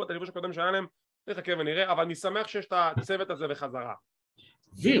חדש, כמו את הלבוש הקודם שהיה להם, נחכה ונראה, אבל אני שמח שיש את הצוות הזה בחזרה.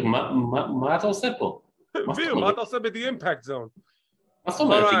 ויר, מה אתה עושה פה? ויר, מה אתה עושה ב-The Impact Zone? מה זאת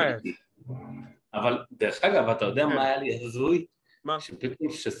אומרת? אבל דרך אגב, אתה יודע מה היה לי הזוי? מה? שפתאום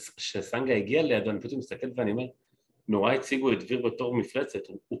שסנגה הגיע לידו, אני פתאום מסתכל ואני אומר, נורא הציגו את ויר בתור מפלצת,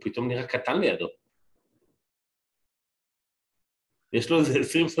 הוא פתאום נראה קטן לידו. יש לו איזה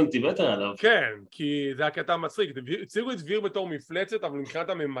 20 סנטימטר עליו. כן, כי זה הקטע מצחיק, הציגו את ויר בתור מפלצת, אבל מבחינת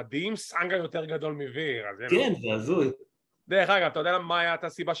הממדים, סנגה יותר גדול מוויר. כן, זה הזוי. דרך אגב, אתה יודע מה הייתה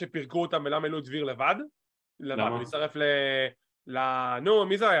הסיבה שפירקו אותם ולמה העלו את ויר לבד? למה? להצטרף נו,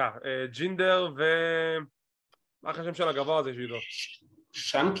 מי זה היה? ג'ינדר ו... מה השם של הגבוה הזה שאיתו?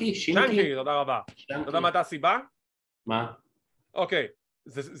 שנקי? שנקי, תודה רבה. אתה יודע מה הייתה הסיבה? מה? אוקיי,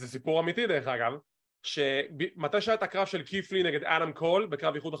 זה סיפור אמיתי דרך אגב, שמתי שהיה את הקרב של קיפלי נגד אדם קול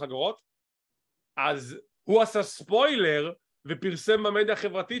בקרב איחוד החגורות, אז הוא עשה ספוילר ופרסם במדיה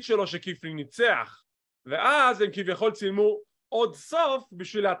החברתית שלו שקיפלי ניצח, ואז הם כביכול צילמו עוד סוף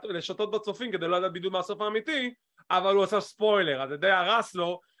בשביל לשתות בצופים כדי לא לדעת בדיוק מה הסוף האמיתי, אבל הוא עשה ספוילר, אז זה די הרס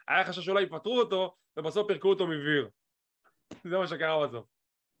לו, היה חשש שאולי יפטרו אותו ובסוף פרקו אותו מוויר. זה מה שקרה בסוף.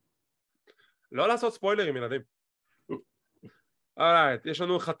 לא לעשות ספוילרים ילדים. יש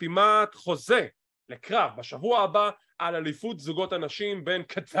לנו חתימת חוזה לקרב בשבוע הבא על אליפות זוגות הנשים בין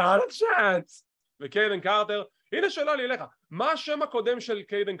קטאן צ'אנס וקיידן קארטר. הנה שאלה לי אליך, מה השם הקודם של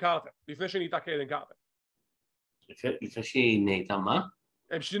קיידן קארטר לפני שנהייתה קיידן קארטר? לפני שהיא נהייתה מה?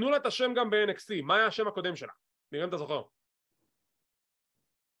 הם שינו לה את השם גם ב-NXT, מה היה השם הקודם שלה? נראה אם אתה זוכר.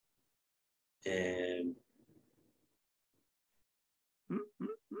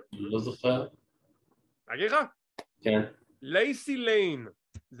 לא זוכר. אגיד לך? כן. לייסי ליין,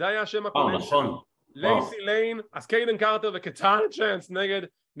 זה היה השם הקודם נכון. לייסי ליין, אז קיידן קארטר וקטאן צ'אנס נגד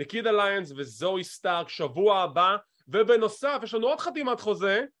ניקידה ליונס וזוי סטארק שבוע הבא, ובנוסף יש לנו עוד חתימת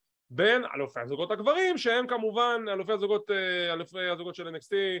חוזה בין אלופי הזוגות הגברים שהם כמובן אלופי הזוגות של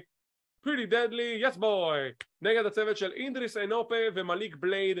NXT, Pretty Deadly, Yes Boy, נגד הצוות של אינדריס אנופה ומליק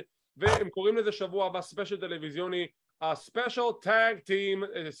בלייד, והם קוראים לזה שבוע הבא ספיישל טלוויזיוני, הספיישל טאג טים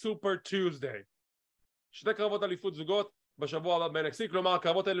סופר טיוזדיי. שתי קרבות אליפות זוגות בשבוע הבא ב-NXT, כלומר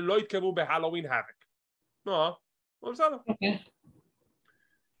הקרבות האלה לא יתקרבו בהלווין האבק. אבל בסדר.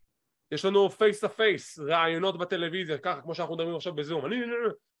 יש לנו פייס טו פייס, רעיונות בטלוויזיה, ככה כמו שאנחנו מדברים עכשיו בזום.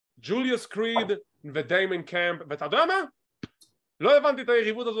 ג'וליוס קריד ודיימון קאמפ, ואתה יודע מה? לא הבנתי את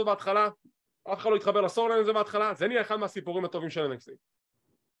היריבות הזו בהתחלה, אף אחד לא התחבר לסורליין הזה בהתחלה, זה נהיה אחד מהסיפורים הטובים של NXT.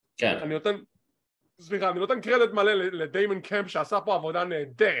 כן. אני נותן קרדיט מלא לדיימון קאמפ שעשה פה עבודה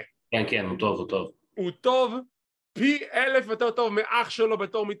נהדרת. כן, הוא טוב, הוא טוב. הוא טוב, פי 1000 יותר טוב מאח שלו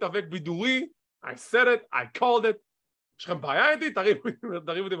בתור מתאבק בידורי. I said it, I called it. יש לכם בעיה איתי?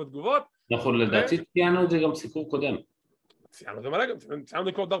 תריבו אותי בתגובות. נכון, לדעתי ציינו את זה גם סיקור קודם. ציינו את זה מלא, ציינו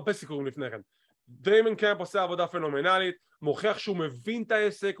את זה עוד הרבה סיקורים לפני כן. דיימון קאמפ עושה עבודה פנומנלית, מוכיח שהוא מבין את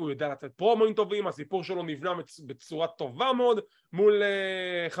העסק, הוא יודע לתת פרומואים טובים, הסיפור שלו נבנה בצורה טובה מאוד מול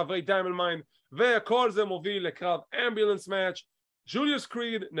חברי דיימון מיינד, וכל זה מוביל לקרב אמבולנס מאץ', ג'וליוס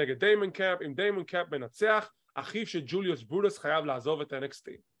קריד נגד דיימון קאמפ. אם דיימון קאמפ מנצח, אחיו של ג'וליוס ברוטוס חייב לעזוב את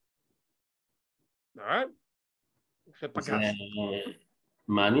NXT. זה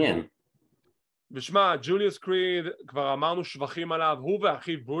מעניין. ושמע, ג'וליוס קריד, כבר אמרנו שבחים עליו, הוא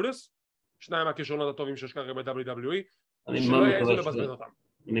ואחיו ברוטוס, שניים מהכישרונות הטובים שיש כרגע ב-WWE, שלא יעזו לבזבז אותם.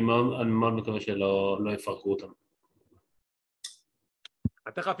 אני מאוד מקווה שלא יפרקו אותם.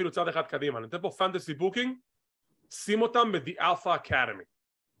 אני אתן לך אפילו צעד אחד קדימה, אני אתן פה פנטסי בוקינג, שים אותם ב-The Alpha Academy.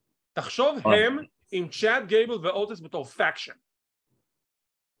 תחשוב הם עם צ'אט גייבל ואוטיס בתור פאקשן.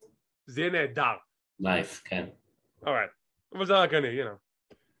 זה יהיה נהדר. נייס, כן. אבל זה רק אני,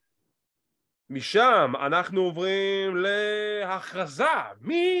 משם אנחנו עוברים להכרזה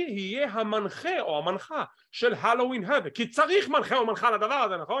מי יהיה המנחה או המנחה של הלווין האבק, כי צריך מנחה או מנחה לדבר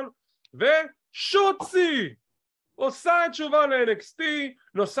הזה, נכון? ושוצי עושה את תשובה ל-NXT,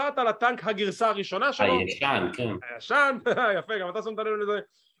 נוסעת על הטנק הגרסה הראשונה שלו, הישן, כן, הישן, יפה, גם אתה שמת לב לזה,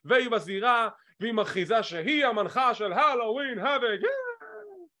 והיא בזירה והיא מכריזה שהיא המנחה של הלווין האבק.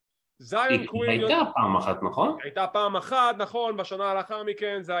 זיון קווין... הייתה פעם אחת, נכון? הייתה פעם אחת, נכון, בשנה לאחר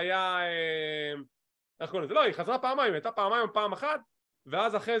מכן זה היה... איך קוראים לזה? לא, היא חזרה פעמיים, הייתה פעם אחת,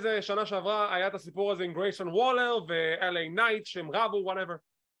 ואז אחרי זה, שנה שעברה, היה את הסיפור הזה עם גרייסון וולר ו-LA נייט, שהם רבו, whatever.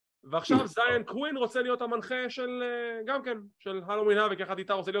 ועכשיו זיון קווין רוצה להיות המנחה של, גם כן, של הלואוין האבק, יחד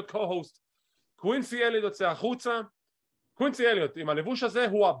איתה רוצה להיות קו-הוסט. קווינסי אליוט יוצא החוצה, קווינסי אליוט עם הלבוש הזה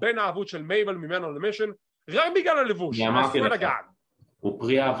הוא הבן האבוד של מייבל ממנו למישן, רק בגלל הלבוש, הוא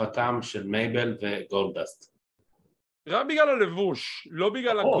פרי אהבתם של מייבל וגולדסט. רק בגלל הלבוש, לא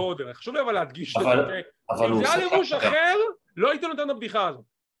בגלל הגודל, חשוב לי אבל להדגיש את זה, אם זה היה לבוש אחר, לא הייתי נותן את הבדיחה הזו.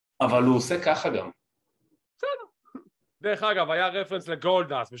 אבל הוא עושה ככה גם. בסדר. דרך אגב, היה רפרנס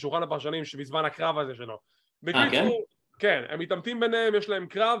לגולדסט בשולחן הפרשנים שבזמן הקרב הזה שלו. בקיצור, כן, הם מתאמתים ביניהם, יש להם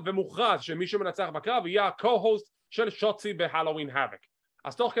קרב ומוכרז שמי שמנצח בקרב יהיה הקו-הוסט של שוצי בהלואוין האבק.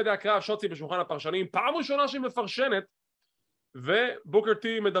 אז תוך כדי הקרב שוצי בשולחן הפרשנים, פעם ראשונה שהיא מפרשנת, ובוקר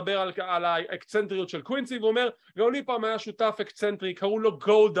טי מדבר על האקצנטריות של קווינסי ואומר, גאוני פעם היה שותף אקצנטרי, קראו לו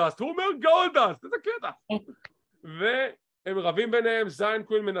גולדסט, הוא אומר גולדסט, איזה קטע. והם רבים ביניהם, זיון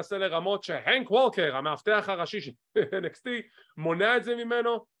קווין מנסה לרמות שהנק וולקר, המאבטח הראשי של NXT, מונע את זה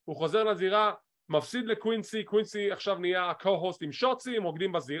ממנו, הוא חוזר לזירה, מפסיד לקווינסי, קווינסי עכשיו נהיה הקו-הוסט עם שוצי, הם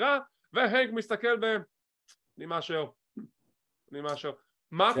רוקדים בזירה, והנק מסתכל בהם, אני משהו.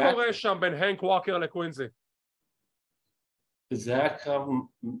 מה קורה שם בין הנק וולקר לקווינסי? זה היה קרב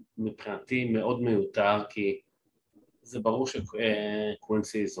מבחינתי מאוד מיותר, כי זה ברור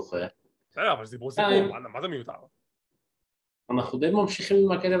שקווינסי זוכה. אבל זה דיברו סיפור, מה זה מיותר? אנחנו די ממשיכים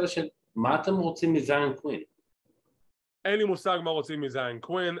עם הקטע הזה של מה אתם רוצים מזיון קווין? אין לי מושג מה רוצים מזיון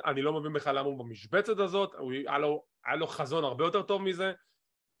קווין, אני לא מבין בכלל למה הוא במשבצת הזאת, היה לו חזון הרבה יותר טוב מזה,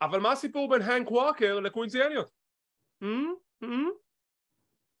 אבל מה הסיפור בין הנק וולקר לקווינסי אליוט?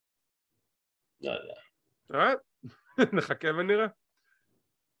 לא יודע. נחכה ונראה.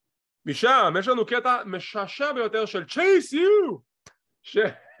 משם יש לנו קטע משעשע ביותר של Chase You,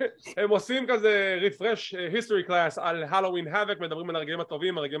 שהם עושים כזה refresh history class על הלואוין האבק, מדברים על הרגעים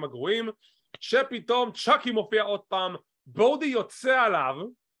הטובים, הרגעים הגרועים, שפתאום צ'אקי מופיע עוד פעם, בודי יוצא עליו,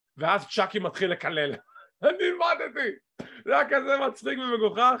 ואז צ'אקי מתחיל לקלל. אני למדתי, זה היה כזה מצחיק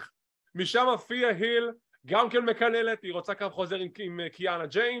ומגוחך. משם פיה היל גם כן מקללת, היא רוצה קרב חוזר עם קיאנה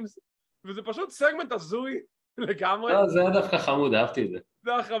ג'יימס, וזה פשוט סגמנט הזוי לגמרי. לא, זה היה דווקא חמוד, אהבתי את זה.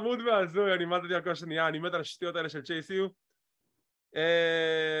 זה היה חמוד והזוי, אני מת על כל שנייה, אני מת על השטויות האלה של צ'ייסיו.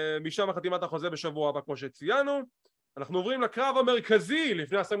 משם חתימת החוזה בשבוע הבא כמו שציינו. אנחנו עוברים לקרב המרכזי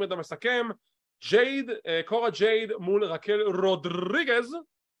לפני הסגמנט המסכם, קורה ג'ייד מול רקל רודריגז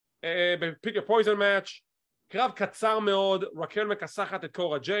בפיק פויזן מאץ'. קרב קצר מאוד, רקל מכסחת את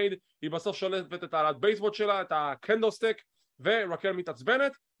קורה ג'ייד, היא בסוף שולפת את העלת בייסבוט שלה, את הקנדלסטיק, ורקל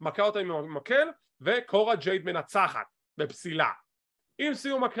מתעצבנת, מכה אותה עם המקל, וקורה ג'ייד מנצחת בפסילה. עם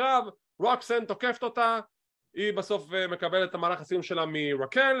סיום הקרב, רוקסן תוקפת אותה, היא בסוף מקבלת את המהלך הסיום שלה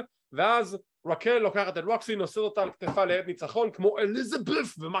מרקל, ואז רקל לוקחת את רוקסי, נושאת אותה על כתפה לעת ניצחון, כמו אליזבת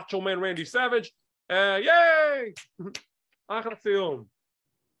ומאצ'ו מן רנדי סאביג'. ייי! אחלה סיום.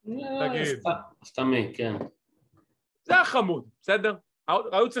 תגיד. סתמי, כן. זה היה חמוד, בסדר?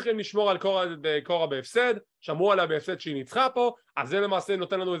 היו צריכים לשמור על קורה בהפסד, שמרו עליה בהפסד שהיא ניצחה פה, אז זה למעשה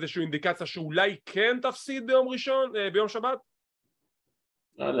נותן לנו איזושהי אינדיקציה שאולי כן תפסיד ביום שבת?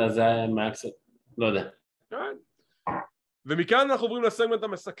 לא יודע, זה היה מהקסט, לא יודע. ומכאן אנחנו עוברים לסגמנט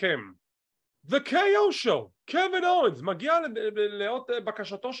המסכם. The KO Show, קווין אורנס מגיע לאות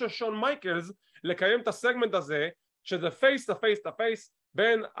בקשתו של שון מייקלס לקיים את הסגמנט הזה, שזה פייס טו פייס טו פייס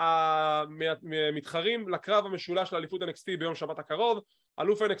בין המתחרים לקרב המשולש לאליפות NXT ביום שבת הקרוב,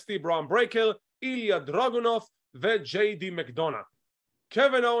 אלוף NXT בראון ברייקר, איליה דרגונוף וג'יי-די מקדונה.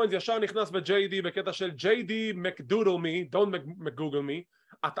 קווין אורנס ישר נכנס ב-JD בקטע של JD מקדודל מי, don't מקגוגל מי,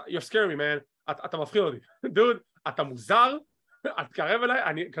 you're scary me man, אתה מפחיד אותי, דוד, אתה מוזר, את קרב אליי,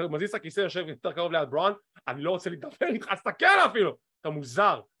 אני מזיז את הכיסא, יושב יותר קרוב ליד בראון, אני לא רוצה לדבר איתך, אז תסתכל אפילו, אתה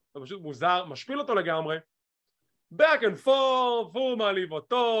מוזר, אתה פשוט מוזר, משפיל אותו לגמרי, back and forth, הוא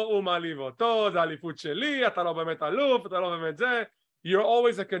מעליב אותו, זה אליפות שלי, אתה לא באמת אלוף, אתה לא באמת זה, you're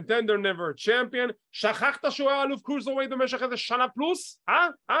always a contender, never a champion, שכחת שהוא היה אלוף קרוזרווייט במשך איזה שנה פלוס?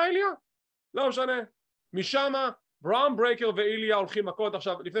 איליה? לא משנה. משם, בראון ברייקר ואיליה הולכים מכות.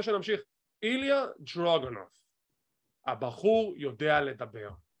 עכשיו, לפני שנמשיך, איליה דרגונוף, הבחור יודע לדבר.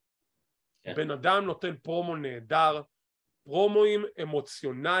 בן אדם נותן פרומו נהדר, פרומואים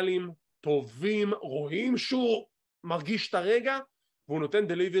אמוציונליים, טובים, רואים שהוא מרגיש את הרגע, והוא נותן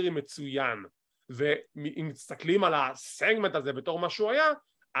דליברי מצוין. ואם מסתכלים על הסגמנט הזה בתור מה שהוא היה,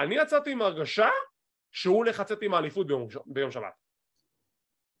 אני יצאתי עם הרגשה שהוא הולך לצאת עם האליפות ביום שבת.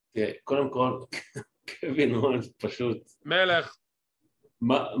 קודם כל, קווין אורנס פשוט... מלך.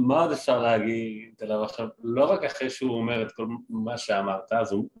 מה עוד אפשר להגיד עליו עכשיו? לא רק אחרי שהוא אומר את כל מה שאמרת,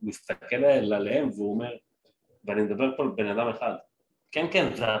 אז הוא מסתכל עליהם והוא אומר, ואני מדבר פה על בן אדם אחד, כן,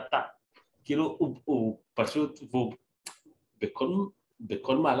 כן, זה אתה. כאילו, הוא פשוט, והוא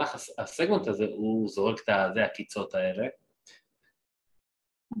בכל מהלך הסגמנט הזה, הוא זורק את הקיצות האלה.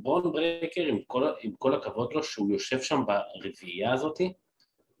 ברון ברייקר, עם כל הכבוד לו, שהוא יושב שם ברביעייה הזאת,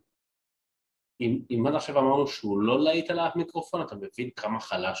 אם עד עכשיו אמרנו שהוא לא להיט על המיקרופון, אתה מבין כמה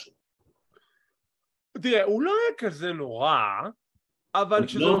חלש הוא. תראה, הוא לא היה כזה נורא, אבל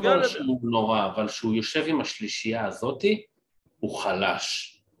כשזה לא נוגע... אומר שהוא נורא, אבל שהוא יושב עם השלישייה הזאת, הוא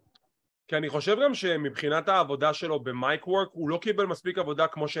חלש. כי אני חושב גם שמבחינת העבודה שלו במייק וורק, הוא לא קיבל מספיק עבודה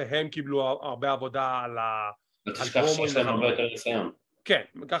כמו שהם קיבלו הרבה עבודה על תשכח שיש להם הרבה יותר ניסיון. כן,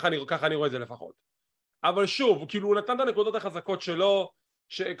 ככה אני רואה את זה לפחות. אבל שוב, כאילו הוא נתן את הנקודות החזקות שלו,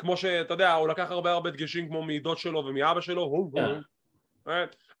 כמו שאתה יודע, הוא לקח הרבה דגשים כמו מעידות שלו ומאבא שלו,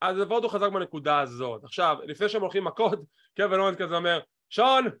 אז לפחות הוא חזק בנקודה הזאת. עכשיו, לפני שהם הולכים מכות, קווין אורנס כזה אומר,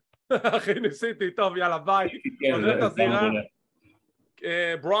 שון, אחי ניסיתי, טוב יאללה ביי, עוזר את הזירה,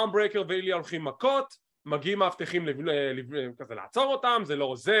 בראון ברייקר ואיליה הולכים מכות, מגיעים מאבטחים כזה לעצור אותם, זה לא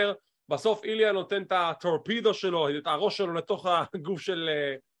עוזר, בסוף איליה נותן את הטורפידו שלו, את הראש שלו לתוך הגוף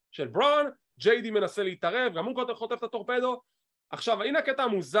של בראון, ג'יידי מנסה להתערב, גם הוא חוטף את הטורפדו. עכשיו הנה הקטע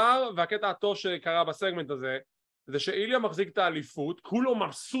המוזר והקטע הטוב שקרה בסגמנט הזה, זה שאיליה מחזיק את האליפות, כולו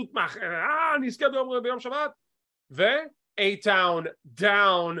מבסוט נזכה ביום שבת, ו-A-Town,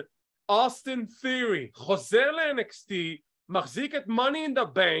 Down, אוסטין תיאורי, חוזר ל-NXT, מחזיק את Money in the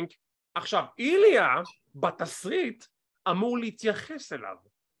Bank. עכשיו איליה בתסריט אמור להתייחס אליו,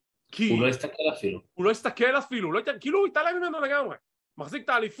 כי הוא לא הסתכל אפילו, כאילו הוא התעלם ממנו לגמרי, מחזיק את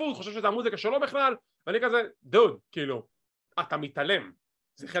האליפות, חושב שזה המוזיקה שלו בכלל, ואני כזה, דוד, כאילו, אתה מתעלם,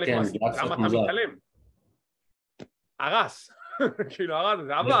 זה חלק מהסיפור, למה אתה מתעלם? הרס, כאילו הרס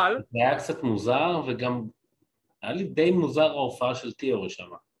הזה, אבל... זה היה קצת מוזר, וגם היה לי די מוזר ההופעה של תיאורי שם.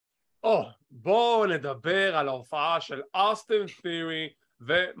 בואו נדבר על ההופעה של אוסטין תיאורי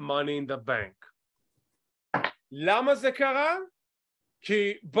ו-Money in the Bank. למה זה קרה?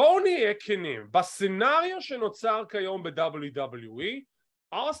 כי בואו נהיה כנים, בסצנריו שנוצר כיום ב-WWE,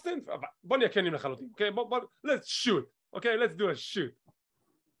 אוסטין, בואו נהיה כנים לחלוטין, אוקיי? let's shoot, אוקיי? let's do a shoot.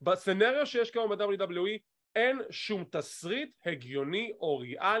 בסצנריו שיש כיום ב-WWE, אין שום תסריט הגיוני או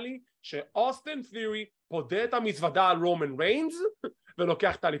ריאלי שאוסטין תיאורי פודה את המזוודה על רומן ריינס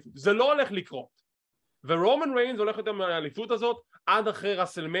ולוקח את האליפות. זה לא הולך לקרות. ורומן ריינס הולך יותר מהאליפות הזאת עד אחרי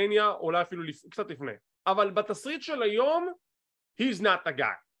רסלמניה, אולי אפילו קצת לפני. אבל בתסריט של היום, he's not the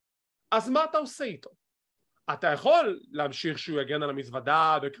guy. אז מה אתה עושה איתו? אתה יכול להמשיך שהוא יגן על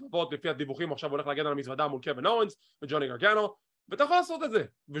המזוודה בקרבות, לפי הדיווחים עכשיו הוא הולך להגן על המזוודה מול קווין אורנס וג'וני גרגנו, ואתה יכול לעשות את זה,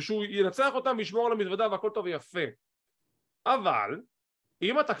 ושהוא ינצח אותם וישמור על המזוודה והכל טוב ויפה. אבל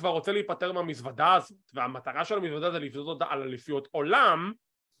אם אתה כבר רוצה להיפטר מהמזוודה הזאת, והמטרה של המזוודה זה לפתות אותה על אליפיות עולם,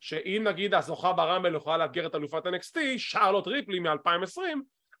 שאם נגיד הזוכה ברמבל יכולה לאתגר את אלופת NXT, שרלוט ריפלי מ-2020,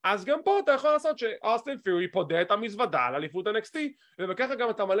 אז גם פה אתה יכול לעשות שאוסטין תיאורי פודה את המזוודה על אליפות NXT, ובככה גם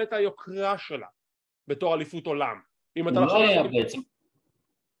אתה מלא את היוקרה שלה בתור אליפות עולם.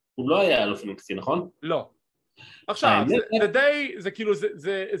 הוא לא היה אלוף NXT, נכון? לא. עכשיו,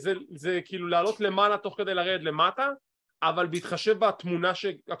 זה כאילו לעלות למעלה תוך כדי לרדת למטה, אבל בהתחשב בתמונה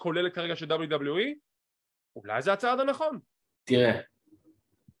הכוללת כרגע של WWE, אולי זה הצעד הנכון. תראה,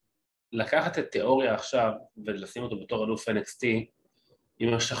 לקחת את תיאוריה עכשיו ולשים אותו בתור אלוף NXT,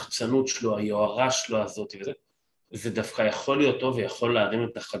 עם השחצנות שלו, היוהרה שלו הזאת וזה, זה דווקא יכול להיות טוב ויכול להרים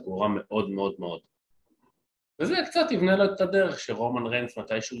את החגורה מאוד מאוד מאוד. וזה קצת יבנה לו את הדרך שרומן ריינס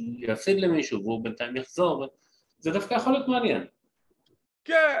מתישהו יפסיד למישהו והוא בינתיים יחזור, זה דווקא יכול להיות מעניין.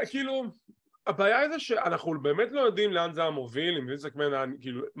 כן, כאילו, הבעיה היא זה שאנחנו באמת לא יודעים לאן זה היה מוביל,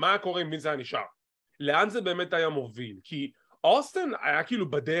 כאילו, מה היה קורה אם וינס היה נשאר? לאן זה באמת היה מוביל? כי אוסטין היה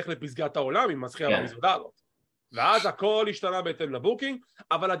כאילו בדרך לפסגת העולם עם מזכיר המזוודה הזאת. ואז הכל השתנה בהתאם לבוקינג,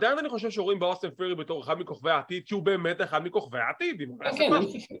 אבל עדיין אני חושב שרואים באוסטין תיאורי בתור אחד מכוכבי העתיד, כי הוא באמת אחד מכוכבי העתיד.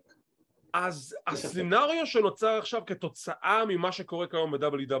 אז הסצנריו שנוצר עכשיו כתוצאה ממה שקורה כיום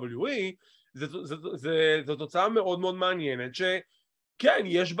ב-WWE, זו תוצאה מאוד מאוד מעניינת, שכן,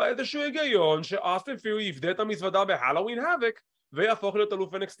 יש בה איזשהו היגיון שאוסטין תיאורי יפדה את המזוודה בהלווין האבק, ויהפוך להיות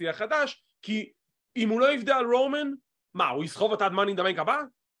אלוף NXT החדש, כי אם הוא לא יפדה על רומן, מה, הוא יסחוב אותה עד Money in the Bank הבא?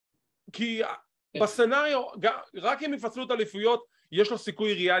 כי בסצנריו, רק אם יפצלו את האליפויות, יש לו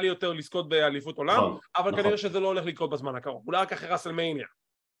סיכוי ריאלי יותר לזכות באליפות עולם, אבל כנראה שזה לא הולך לקרות בזמן הקרוב, אולי רק אחרי רסלמניה.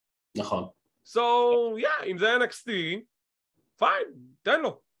 נכון. So, yeah, אם זה NXT, פיין, תן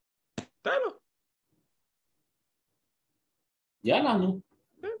לו. יאללה, נו.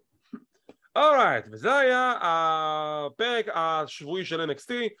 אורייט, וזה היה הפרק השבועי של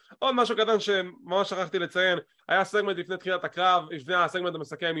NXT. עוד משהו קטן שממש שכחתי לציין, היה סגמנט לפני תחילת הקרב, לפני הסגמנט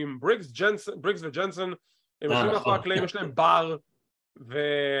המסכם עם בריקס וג'נסון, הם יושבים מאחורי הקלעים, יש להם בר,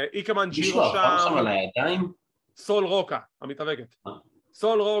 ואיקמן ג'ירו שם, על הידיים? סול רוקה, המתאבקת.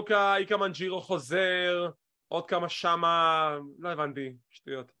 סול רוקה, איקמן ג'ירו חוזר, עוד כמה שמה, לא הבנתי,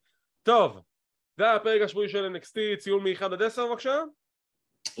 שטויות. טוב, זה היה הפרק השבועי של NXT, ציון מ-1 עד 10 בבקשה?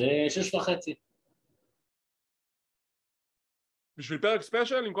 6.5. בשביל פרק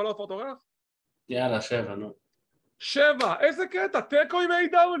ספיישל עם כל ההופעות אורח? יאללה, 7, נו. 7, איזה קטע, תיקו עם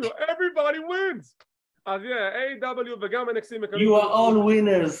AEW, everybody wins. אז AEW וגם NXT מקבלים... You are all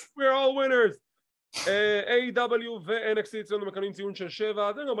winners. We're all winners. AEW ו-NXT אצלנו מקבלים ציון של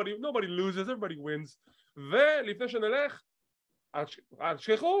 7, nobody loses, everybody wins. ולפני שנלך,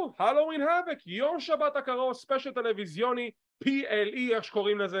 תשכחו, הלואוין האבק, יום שבת הקרוב, ספיישל טלוויזיוני, PLE, איך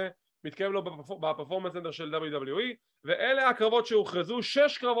שקוראים לזה, מתקיים לו בפרפורמנס סנטר של WWE, ואלה הקרבות שהוכרזו,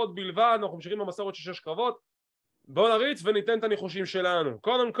 6 קרבות בלבד, אנחנו ממשיכים במסורת של 6 קרבות, בואו נריץ וניתן את הניחושים שלנו.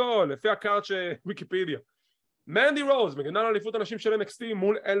 קודם כל, לפי הקארט של ויקיפדיה, מנדי רוז, מגנה לאליפות הנשים של NXT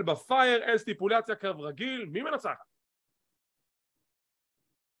מול אלבה פייר, אין סטיפולציה, קרב רגיל, מי מנצח?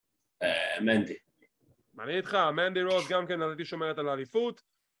 מנדי. אני איתך, מנדי רוז גם כן נתתי שומרת על האליפות.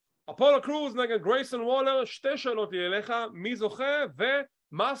 אפולו קרוז נגד גרייסון וולר, 2 שאלות לי אליך, מי זוכה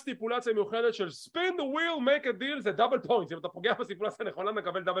ומה הסטיפולציה המיוחדת של spin the wheel make a deal, זה דאבל פוינט, אם אתה פוגע בסטיפולציה הנכונה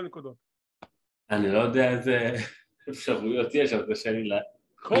מקבל דאבל נקודות. אני לא יודע איזה אפשרויות יש, אבל קשה לי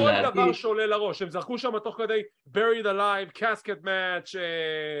כל דבר שעולה לראש, הם זרקו שם תוך כדי buried alive, casket match,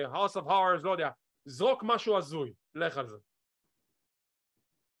 house of horrors, לא יודע, זרוק משהו הזוי, לך על זה.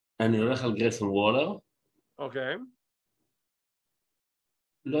 אני הולך על גרייסון וולר. אוקיי.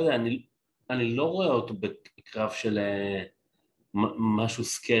 לא יודע, אני לא רואה אותו בקרב של משהו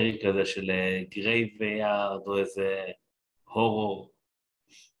סקרי כזה, של גרייביארד או איזה הורור.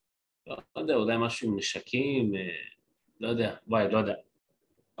 לא יודע, אולי משהו עם נשקים, לא יודע, וואי, לא יודע.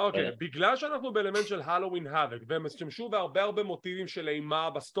 אוקיי, בגלל שאנחנו באלמנט של הלואוין האבק, והם השתמשו בהרבה מוטיבים של אימה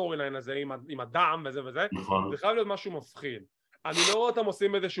בסטורי ליין הזה, עם הדם וזה וזה, זה חייב להיות משהו מפחיד. אני לא רואה אותם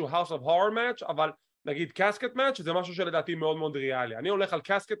עושים איזשהו House of Horror match, אבל נגיד קאסקט מאץ' זה משהו שלדעתי מאוד מאוד ריאלי. אני הולך על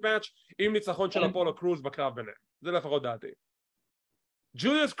קאסקט מאץ' עם ניצחון של אפולו קרוז בקרב ביניהם. זה לפחות דעתי.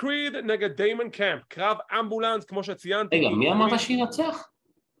 ג'וליוס קריד נגד דיימון קאמפ, קרב אמבולנס כמו שציינתי. רגע, מי אמרת שינצח?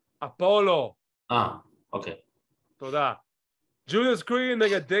 אפולו. אוקיי. תודה. ג'וליוס קריד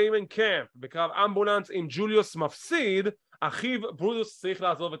נגד דיימון קאמפ, בקרב אמבולנס עם ג'וליוס מפסיד, אחיו ברוטוס צריך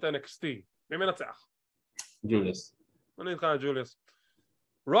לעזוב את NXT. מי מנצח? ג'וליוס. אני איתך ג'וליוס.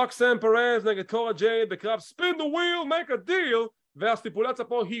 רוקסן פרז נגד קורה ג'ייד בקרב spin the wheel make a deal, והסטיפולציה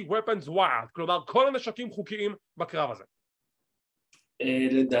פה היא weapons wild, כלומר כל הנשקים חוקיים בקרב הזה.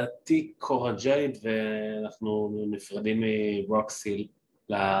 לדעתי קורה ג'ייד, ואנחנו נפרדים מרוקסיל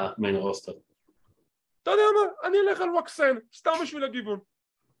למיין רוסטר. אתה יודע מה? אני אלך על רוקסן, סתם בשביל הגיוון.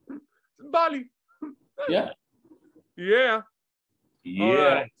 בא לי.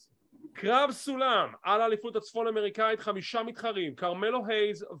 קרב סולם על האליפות הצפון אמריקאית, 5 מתחרים, קרמלו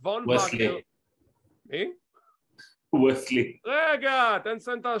הייז, וון וגנר. מי? וסלי. רגע, תן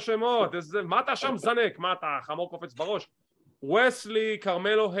סן את השמות, מה אתה שם זנק? מה אתה חמור קופץ בראש? וסלי,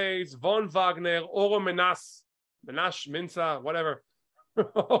 קרמלו הייז, וון וגנר, אורו מנש, מנסה, whatever,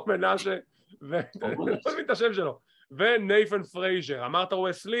 אורו מנשה, לא מבין את השם שלו, ונייפן פרייזר. אמרת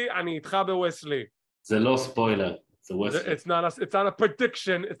וסלי, אני איתך בווסלי. זה לא ספוילר. It's not a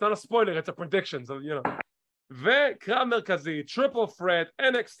prediction, it's not a spoiler, it's a prediction, so you know. וקרב מרכזי, טריפל פרט,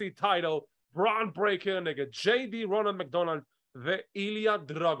 NXT טייטל, ברון ברייקר נגד JD רונלד מקדונלד ואיליה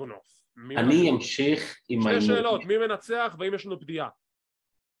דרגונוף. אני אמשיך עם 2 שאלות, מי מנצח ואם יש לנו בדיעה?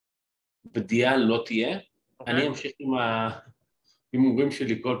 בדיעה לא תהיה, אני אמשיך עם ההימורים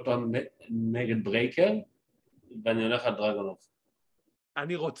שלי כל פעם נגד ברייקר, ואני הולך על דרגונוף.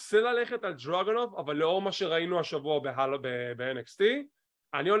 אני רוצה ללכת על דרגונוף, אבל לאור מה שראינו השבוע ב-NXT,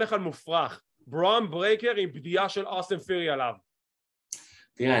 אני הולך על מופרך. ברון ברייקר עם בדיעה של אוסטין פירי עליו.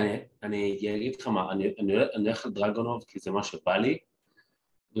 תראה, אני אגיד לך מה, אני הולך על דרגונוף כי זה מה שבא לי,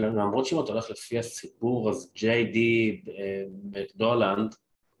 למרות שאם אתה הולך לפי הסיפור, אז JD מקדונלד,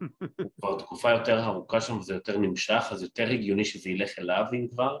 הוא כבר תקופה יותר ארוכה שם וזה יותר נמשך, אז יותר הגיוני שזה ילך אליו אם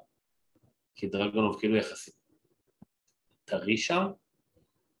כבר, כי דרגונוף כאילו יחסית טרי שם.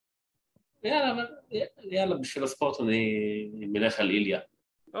 יאללה, בשביל הספורט אני מלך על איליה.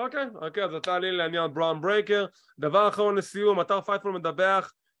 אוקיי, אז אתה לי לעניין ברון ברייקר. דבר אחרון לסיום, אתר פייטפול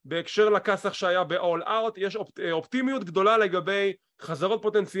מדווח בהקשר לכסח שהיה ב-all out, יש אופטימיות גדולה לגבי חזרות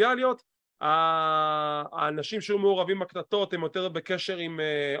פוטנציאליות. האנשים שהיו מעורבים בקטטות הם יותר בקשר עם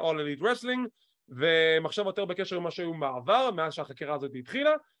All Elite Wrestling, והם עכשיו יותר בקשר עם מה שהיו מעבר מאז שהחקירה הזאת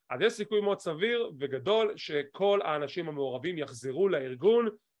התחילה. אז יש סיכוי מאוד סביר וגדול שכל האנשים המעורבים יחזרו לארגון,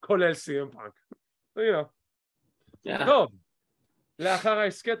 כולל CM Punk. טוב, לאחר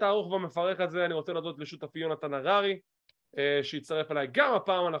ההסקט הארוך והמפרך הזה אני רוצה להודות לשותפי יונתן הררי שהצטרף אליי גם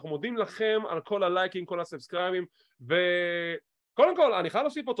הפעם. אנחנו מודים לכם על כל הלייקים, כל הסאבסקרייבים, וקודם כל אני חייב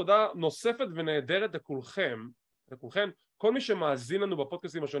להוסיף פה תודה נוספת ונהדרת לכולכם, כל מי שמאזין לנו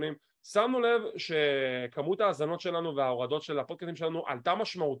בפודקאסטים השונים. שמנו לב שכמות ההאזנות שלנו וההורדות של הפודקאסטים שלנו עלתה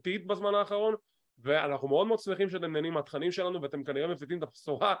משמעותית בזמן האחרון, ואנחנו מאוד מאוד שמחים שאתם נהנים מהתכנים שלנו, ואתם כנראה מפיצים את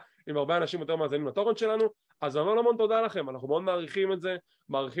הבשורה עם הרבה אנשים יותר מאזינים לתוכן שלנו. אז המון תודה לכם, אנחנו מאוד מעריכים את זה,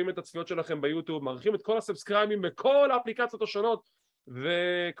 מעריכים את הצפיות שלכם ביוטיוב, מעריכים את כל הסאבסקרייבים בכל האפליקציות השונות,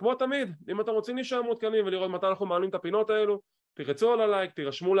 וכמו תמיד, אם אתם רוצים להישאר מעודכנים ולראות מתי אנחנו מעלים את הפינות האלו, תרצו על הלייק,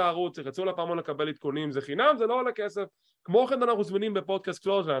 תירשמו לערוץ, תרצו לפעמון לקבל עדכונים, זה חינם, זה לא עולה כסף. כמו כן אנחנו זמינים בפודקאסט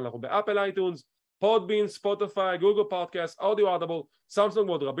קלוזליין, אנחנו באפל אייטונס, פודבין, ספוטיפיי, גוגל פודקאסט, אודיו אדבל, סמסונג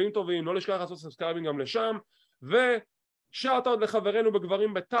ועוד רבים טובים. לא לשכח לעשות סאבסקרייבים גם לשם. ושאוט אאוט לחברינו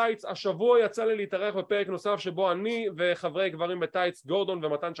בגברים בטייץ. השבוע יצא לי להתארח בפרק נוסף שבו אני וחברי גברים בטייץ, גורדון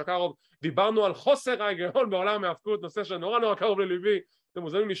ומתן שקרוב, דיברנו על חוסר ההיגיון בעולם ההאבקות, נושא שנורא קרוב לליבי. אתם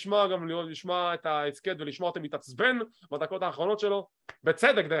מוזמנים לשמוע את ההסקט ולשמוע אותם מתעצבן בדקות האחרונות שלו,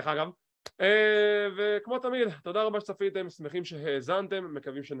 בצדק דרך אגב. וכמו תמיד, תודה רבה שצפיתם, שמחים שהאזנתם,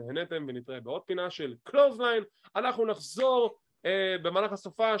 מקווים שנהנתם, ונתראה בעוד פינה של קלוזליין. אנחנו נחזור במהלך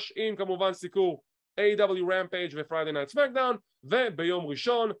הסופש עם כמובן סיקור AEW Rampage ו-Friday Night SmackDown, וביום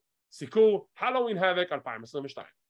ראשון סיקור Halloween Havoc 2022.